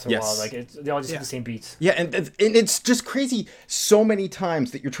together after a while. Like they all just have the same beats. Yeah, and it's just crazy so many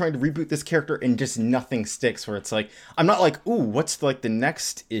times that you're trying to reboot this character and just nothing sticks. Where it's like I'm not like, ooh, what's like the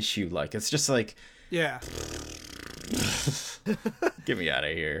next issue like? It's just like, Yeah. get me out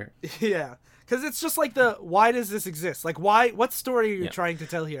of here. Yeah. Because it's just like why does this exist? Like, what story are you trying to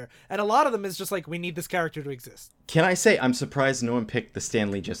tell here? And a lot of them is just like, we need this character to exist. Can I say I'm surprised no one picked the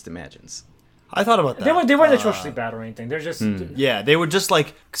Stan Lee Just Imagines? I thought about that. They weren't atrociously bad or anything. They're just Yeah, they were just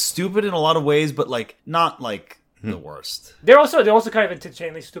like stupid in a lot of ways, but like not like the worst. they're also kind of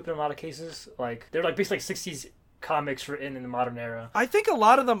entertainingly stupid in a lot of cases. Like they're like basically like 60s comics written in the modern era. I think a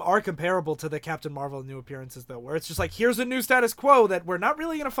lot of them are comparable to the Captain Marvel new appearances, though, where it's just like, here's a new status quo that we're not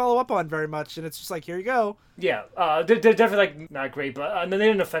really going to follow up on very much, and it's just like, here you go. Yeah, they're definitely like not great, but they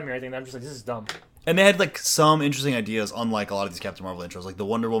didn't offend me or anything. I'm just like, this is dumb. And they had like some interesting ideas, unlike a lot of these Captain Marvel intros, like the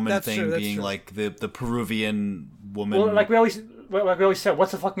Wonder Woman That's thing true, being true. like the Peruvian woman. Well, like we always said,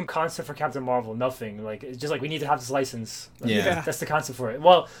 what's the fucking concept for Captain Marvel? Nothing. Like it's just like we need to have this license. Like, Yeah. that's the concept for it.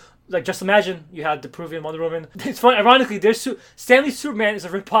 Well, like just imagine you had the Peruvian Wonder Woman. It's funny. Ironically, Stanley's Superman is a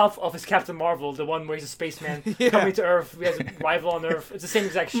ripoff of his Captain Marvel, the one where he's a spaceman coming to Earth. He has a rival on Earth. It's the same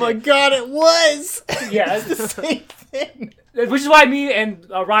exact shit. My God, it was. Yeah, It's the same thing. which is why me and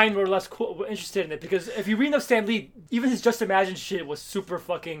Ryan were were interested in it, because if you read enough Stan Lee, even his Just Imagine shit was super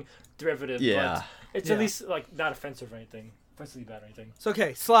fucking derivative. Yeah. But it's Yeah. at least like not offensive or anything, offensively bad or anything. So,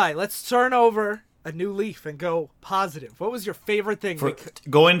 okay, Sly, let's turn over a new leaf and go positive. What was your favorite thing? for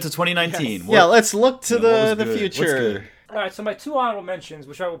going into 2019. Yes. What- Yeah, let's look to what was the good? What's future. good? All right, so my two honorable mentions,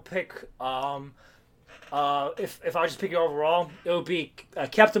 which I will pick, if I just pick it overall, it would be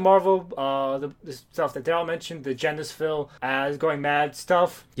Captain Marvel, the stuff that Daryl mentioned, the Genesis as Going Mad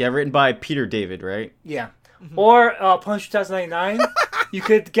stuff. Yeah, written by Peter David, right? Yeah. Or Punch 2099. You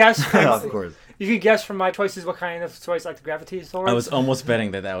could guess. Of course. You could guess from my choices what kind of toys like to gravitate towards. I was almost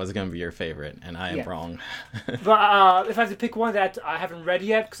betting that was going to be your favorite, and I am Yeah. wrong. But if I have to pick one that I haven't read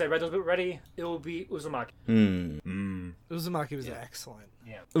yet, because I read those bit already, it will be Uzumaki. Uzumaki was excellent.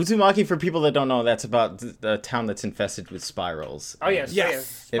 Uzumaki, for people that don't know, that's about the town that's infested with spirals. Oh yes, Yes.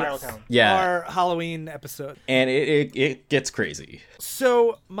 Spiral Town. Yeah, Our Halloween episode. and it gets crazy.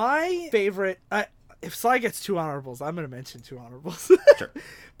 So, my favorite... if Sly gets two honorables, I'm going to mention two honorables. Sure.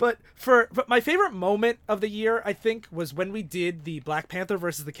 But my favorite moment of the year, I think, was when we did the Black Panther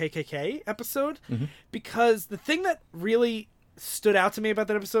versus the KKK episode. Because the thing that really stood out to me about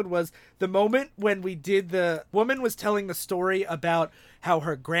that episode was the moment when we did the woman was telling the story about how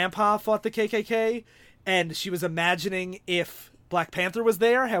her grandpa fought the KKK, and she was imagining if Black Panther was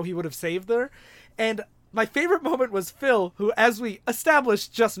there, how he would have saved her. And my favorite moment was Phil, who, as we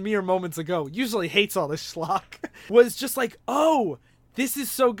established just mere moments ago, usually hates all this schlock, was just like, oh, this is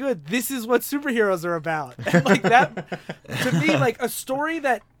so good. This is what superheroes are about. And like that, to me, like a story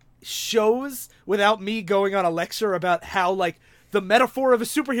that shows without me going on a lecture about how like the metaphor of a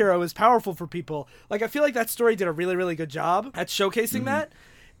superhero is powerful for people. Like I feel like that story did a really, really good job at showcasing that.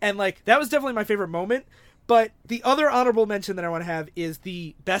 And like that was definitely my favorite moment. But the other honorable mention that I want to have is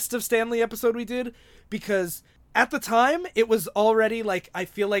the Best of Stan Lee episode we did, because at the time it was already like, I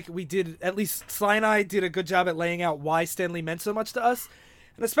feel like we did, at least Sly and I did a good job at laying out why Stan Lee meant so much to us.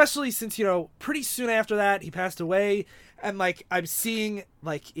 And especially since, you know, pretty soon after that he passed away, and like I'm seeing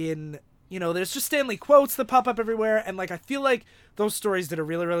like in, you know, there's just Stan Lee quotes that pop up everywhere, and like I feel like those stories did a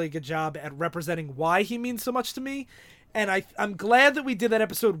really, really good job at representing why he means so much to me. And I'm glad that we did that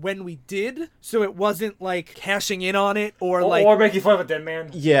episode when we did, so it wasn't like cashing in on it or like making fun of a dead man.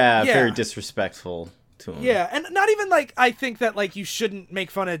 Yeah, Yeah. very disrespectful to him. yeah, and not even like I think that like you shouldn't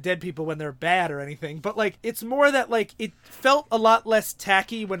make fun of dead people when they're bad or anything, but like it's more that like it felt a lot less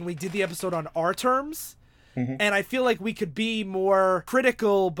tacky when we did the episode on our terms. And I feel like we could be more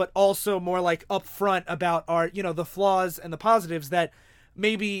critical, but also more like upfront about our, you know, the flaws and the positives that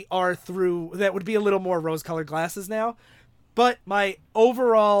maybe are through, that would be a little more rose-colored glasses now. But my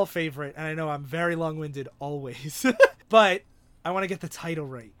overall favorite, and I know I'm very long-winded always, but I want to get the title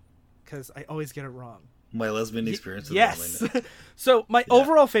right because I always get it wrong. My lesbian experience with Yes. loneliness. So my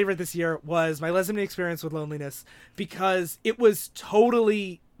overall favorite this year was my lesbian experience with loneliness, because it was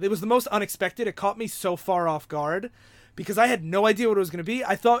the most unexpected. It caught me so far off guard because I had no idea what it was going to be.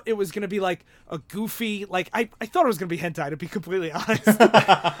 I thought it was going to be like a goofy, like I thought it was going to be hentai, to be completely honest.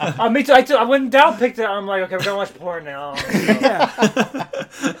 Me too. I went down, picked it. I'm like, okay, we're gonna watch porn now. Yeah.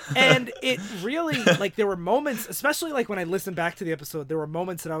 And it really, like, there were moments, especially like when I listened back to the episode, there were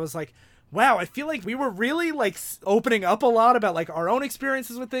moments that I was like, wow, I feel like we were really like opening up a lot about like our own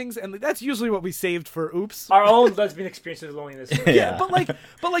experiences with things, and that's usually what we saved for Oops. Our own lesbian experiences with loneliness. Yeah, but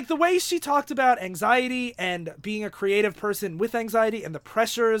like the way she talked about anxiety and being a creative person with anxiety and the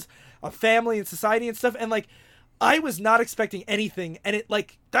pressures of family and society and stuff, and like I was not expecting anything, and it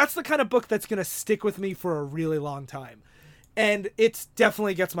like that's the kind of book that's gonna stick with me for a really long time, and it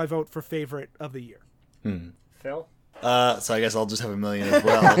definitely gets my vote for favorite of the year. Phil? So I guess I'll just have a million as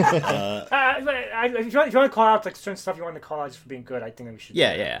well. If you want to call out like certain stuff you want to call out just for being good, I think that we should.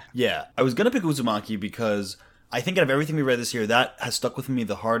 Yeah. Yeah, I was gonna pick Uzumaki because I think out of everything we read this year, that has stuck with me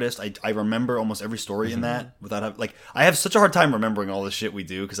the hardest. I remember almost every story in that without having, like, I have such a hard time remembering all the shit we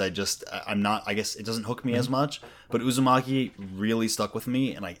do because I'm not, I guess it doesn't hook me as much. But Uzumaki really stuck with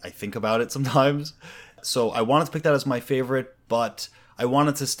me, and I think about it sometimes. So I wanted to pick that as my favorite, but I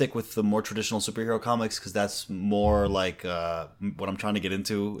wanted to stick with the more traditional superhero comics because that's more like what I'm trying to get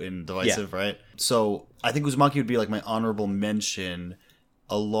into in Divisive, right? So I think Uzumaki would be like my honorable mention,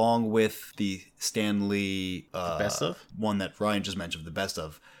 along with the Stan Lee best of? one that Ryan just mentioned, the best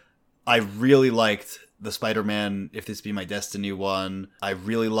of. I really liked the Spider-Man If This Be My Destiny one. I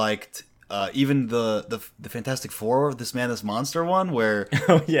really liked even the Fantastic Four, This Man, This Monster one, where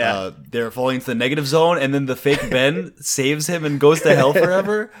they're falling into the negative zone, and then the fake Ben saves him and goes to hell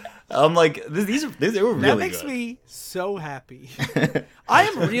forever. I'm like, these were really That makes good. me so happy. I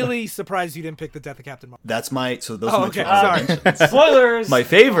am really surprised you didn't pick the Death of Captain Marvel. That's my those Oh, are my okay, two honorable sorry. mentions. Spoilers. My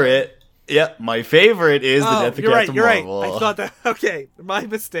favorite, my favorite is the Death of you're right. Captain You're right. Marvel. I thought that. Okay, my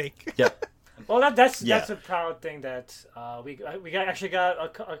mistake. Yeah. Well, that's Yeah. a proud thing that actually got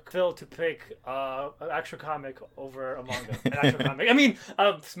a Phil to pick an actual comic over a manga. An actual comic. I mean,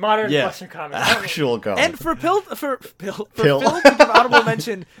 a modern Western comic. I don't know. Actual comic. And for Phil to Phil. give honorable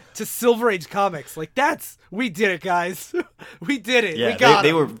mention to Silver Age comics, like we did it, guys. We did it. Yeah, we got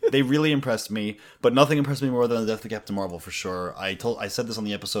they really impressed me, but nothing impressed me more than the Death of Captain Marvel for sure. I said this on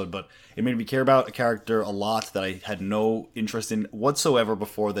the episode, but it made me care about a character a lot that I had no interest in whatsoever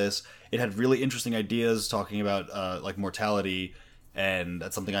before this. It had really interesting ideas talking about like mortality, and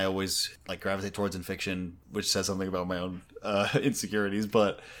that's something I always like gravitate towards in fiction, which says something about my own insecurities.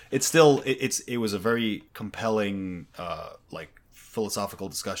 But it's still it was a very compelling like philosophical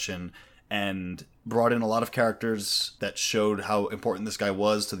discussion, and brought in a lot of characters that showed how important this guy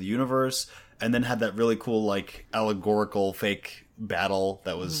was to the universe, and then had that really cool like allegorical fake battle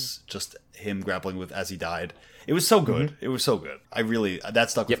that was just him grappling with as he died. It was so good. It was so good.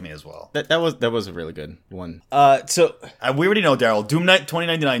 That stuck with me as well. That was a really good one. So We already know, Daryl. Doom Knight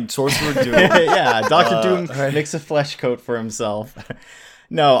 2099, Sorcerer Doom. yeah, Doctor Doom makes a flesh coat for himself.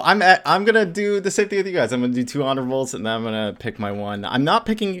 No, I'm gonna do the same thing with you guys. I'm gonna do two honorables, and then I'm gonna pick my one. I'm not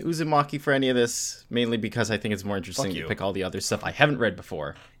picking Uzumaki for any of this, mainly because I think it's more interesting to pick all the other stuff I haven't read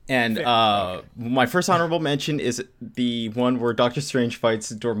before. And my first honorable mention is the one where Doctor Strange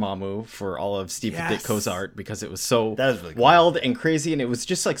fights Dormammu for all of Stephen Ditko's art, because it was so That is really cool. wild and crazy, and it was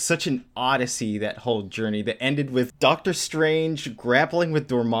just like such an odyssey, that whole journey that ended with Doctor Strange grappling with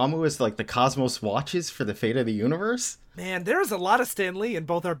Dormammu as like the cosmos watches for the fate of the universe. Man, there's a lot of Stan Lee in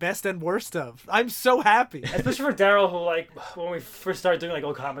both our best and worst of. I'm so happy. Especially for Daryl, who like when we first started doing like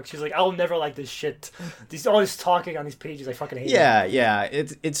old comics, she's like, "I'll never like this shit. All this talking on these pages, I fucking hate it." Yeah.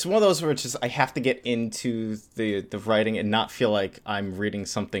 It's one of those where it's just I have to get into the writing and not feel like I'm reading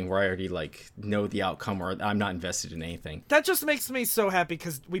something where I already like know the outcome, or I'm not invested in anything. That just makes me so happy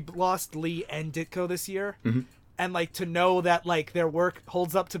because we lost Lee and Ditko this year. Mm-hmm. And like to know that like their work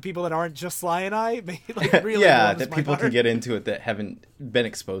holds up to people that aren't just Sly and I, like really Yeah, warms that my people heart. can get into it that haven't been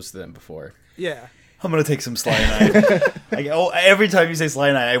exposed to them before. Yeah. I'm gonna take some Sly and I. Every time you say Sly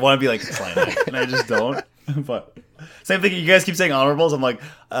and I want to be like Sly and and I just don't. But same thing. You guys keep saying honorables. I'm like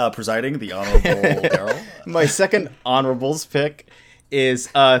presiding the honorable Daryl. My second honorables pick is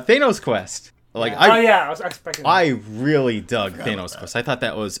Thanos Quest. Like I was expecting that. I really dug Thanos Quest. I thought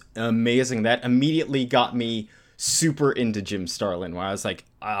that was amazing. That immediately got me super into Jim Starlin, where I was like,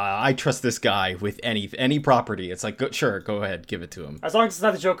 I trust this guy with any property. It's like, go ahead, give it to him. As long as it's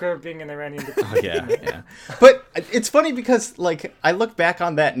not the Joker being an Iranian. Yeah. But it's funny because, like, I look back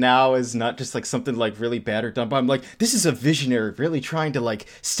on that now as not just, like, something, like, really bad or dumb, but I'm like, this is a visionary really trying to, like,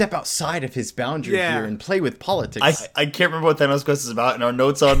 step outside of his boundary here and play with politics. I can't remember what Thanos Quest is about, and our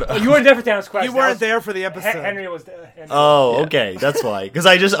notes on. You weren't there for Thanos Quest. You weren't there for the episode. Henry was there. Oh, okay, that's why. Because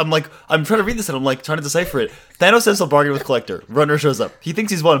I'm trying to read this and I'm like trying to decipher it. Thanos says he'll bargain with Collector. Runner shows up. He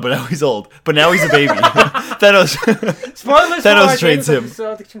thinks he's won, but now he's old. But now he's a baby. Thanos. Spoilers. Thanos trains him.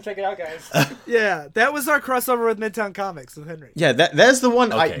 So check it out, guys. Yeah, that was our crossover with Midtown Comics with Henry. Yeah, that is the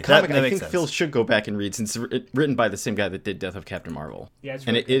one Okay, comic that I makes think sense. Phil should go back and read, since it's written by the same guy that did Death of Captain Marvel. Yeah, it's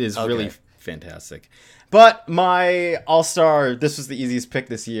and really it is really Okay. fantastic. But my all-star, this was the easiest pick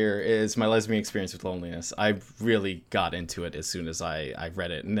this year, is My Lesbian Experience with Loneliness. I really got into it as soon as I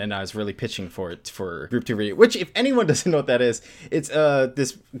read it, and then I was really pitching for it for Group 2 read, which, if anyone doesn't know what that is, it's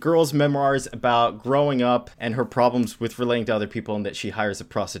this girl's memoirs about growing up and her problems with relating to other people, and that she hires a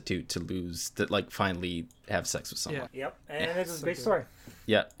prostitute to finally have sex with someone. Yep, and it's a big story.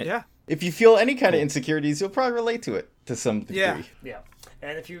 Yeah. Yeah. If you feel any kind of insecurities, you'll probably relate to it to some degree. Yeah. Yeah.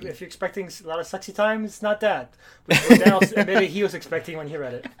 And if you're expecting a lot of sexy time, it's not that. Which Daniel admitted he was expecting when he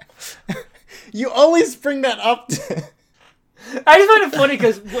read it. You always bring that up. I just find it funny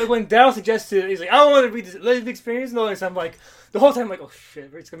because when Daryl suggested it, he's like, I don't want to read this lesbian experience. No, I'm like, the whole time I'm like, oh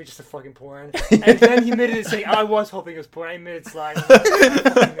shit, it's gonna be just a fucking porn. And then he admitted it, saying, I was hoping it was porn. I admitted it's lying.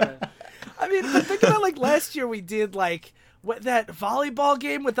 I mean, but think about like last year we did like that volleyball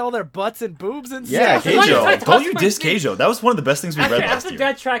game with all their butts and boobs and Yeah, stuff. Keijo. Don't you diss Keijo? That was one of the best things we read last After year.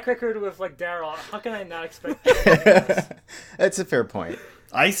 that track record with like Daryl, how can I not expect that? That's a fair point.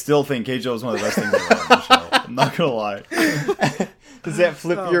 I still think Keijo is one of the best things we read on the show. I'm not gonna lie. Does that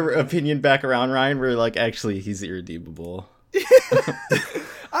flip your opinion back around, Ryan? Where like actually he's irredeemable.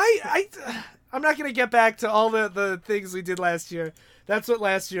 I'm not gonna get back to all the things we did last year. That's what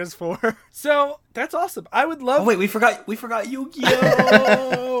last year's for. So that's awesome. I would love. Oh wait, we forgot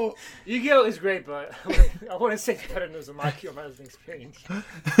Yu-Gi-Oh. Yu-Gi-Oh is great, but I want to say the better news of my Yu-Gi-Oh experience.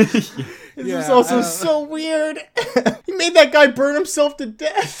 This was also so weird. He made that guy burn himself to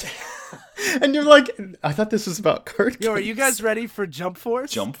death. And you're like, I thought this was about card games. Yo, are you guys ready for Jump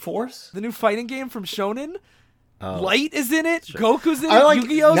Force? Jump Force? The new fighting game from Shonen? Light is in it. Sure. Goku's in it. I like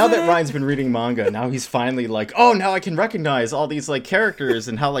Yu-Gi-Oh's now in that it. Ryan's been reading manga. Now he's finally like, oh, now I can recognize all these like characters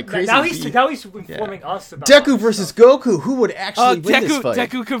and how like crazy. Now he's informing us about Deku versus Goku. Who would actually win this fight?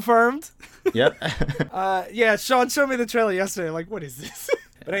 Deku confirmed. Yep. Yeah, Sean showed me the trailer yesterday. I'm like, what is this?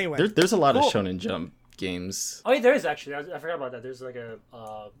 But anyway, there's a lot of Shonen Jump games. Oh, yeah, there is actually. I forgot about that. There's like a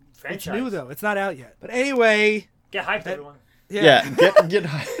franchise. It's new though. It's not out yet. But anyway, get hyped, everyone. Yeah, get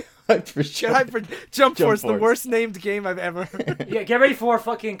hyped for Get hyped for Jump Force, the worst named game I've ever heard. Yeah, get ready for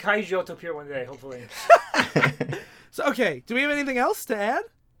fucking Kaijo to appear one day, hopefully. So, okay, do we have anything else to add?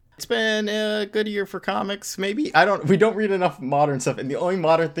 It's been a good year for comics, maybe. We don't read enough modern stuff, and the only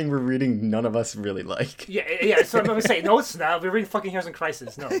modern thing we're reading, none of us really like. Yeah. So I'm gonna say, no, it's not. We're reading fucking Heroes in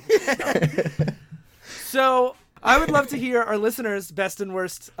Crisis. No. So I would love to hear our listeners' best and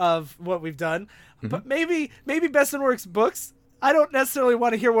worst of what we've done, but maybe best and worst books. I don't necessarily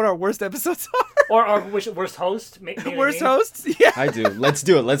want to hear what our worst episodes are. Or our worst host. Worst hosts? Yeah. I do. Let's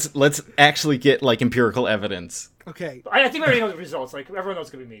do it. Let's actually get like empirical evidence. Okay. I think we already know the results. Like everyone knows it's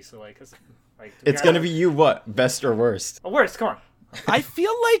gonna be me. So it's gonna be you. What, best or worst? Worst. Come on. I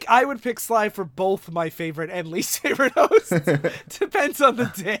feel like I would pick Sly for both my favorite and least favorite hosts. Depends on the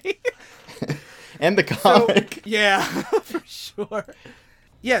day. And the comic. So, yeah, for sure.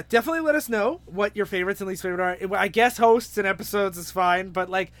 Yeah, definitely let us know what your favorites and least favorite are. I guess hosts and episodes is fine, but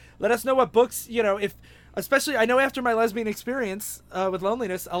like, let us know what books, especially, I know after my lesbian experience with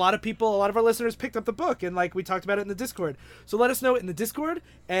loneliness, a lot of our listeners picked up the book, and like we talked about it in the Discord. So let us know in the Discord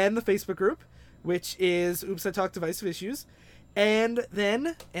and the Facebook group, which is Oops, I Talk Divisive Issues. And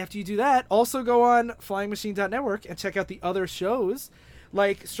then, after you do that, also go on flyingmachine.network and check out the other shows.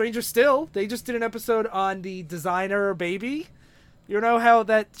 Like Stranger Still, they just did an episode on the designer baby. You know how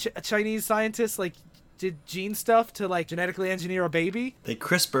that Chinese scientist like did gene stuff to like genetically engineer a baby? They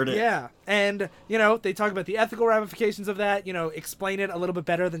CRISPR'd it. Yeah. And, they talk about the ethical ramifications of that, explain it a little bit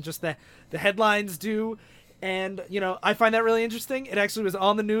better than just the headlines do. And, I find that really interesting. It actually was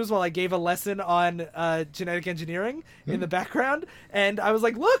on the news while I gave a lesson on genetic engineering in the background. And I was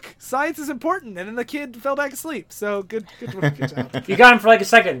like, look, science is important. And then the kid fell back asleep. So good work, good job. You got him for like a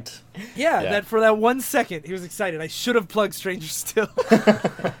second. Yeah, that for that 1 second, he was excited. I should have plugged Stranger Still.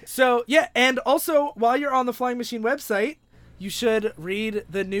 So, yeah, and also, while you're on the Flying Machine website, you should read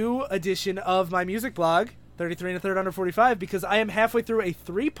the new edition of my music blog, 33 1/3 under 45, because I am halfway through a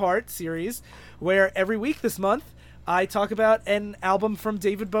 3-part series where every week this month I talk about an album from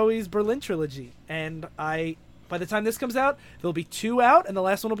David Bowie's Berlin trilogy. And by the time this comes out, there'll be 2 out, and the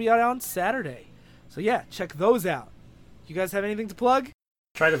last one will be out on Saturday. So yeah, check those out. You guys have anything to plug?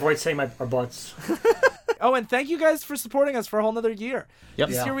 Try to avoid saying our butts. Oh, and thank you guys for supporting us for a whole nother year. Yep.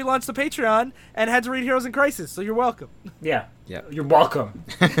 This year we launched the Patreon and had to read Heroes in Crisis, so you're welcome. Yeah. Yep. You're welcome.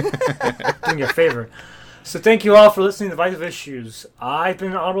 Doing you a favor. So thank you all for listening to Divisive Issues. I've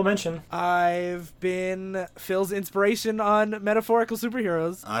been an honorable mention. I've been Phil's inspiration on metaphorical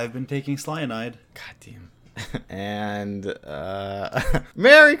superheroes. I've been taking cyanide. God damn. And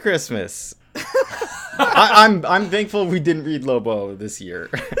Merry Christmas. I'm thankful we didn't read Lobo this year.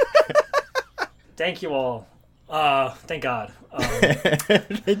 Thank you all. Thank God.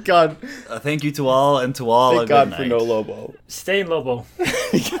 Thank God. Thank you to all, and to all. Thank God for no Lobo. Stay in Lobo.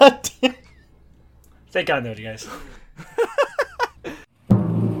 God damn. Thank God, no, you guys.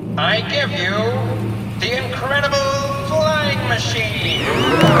 I give you the incredible flying machine.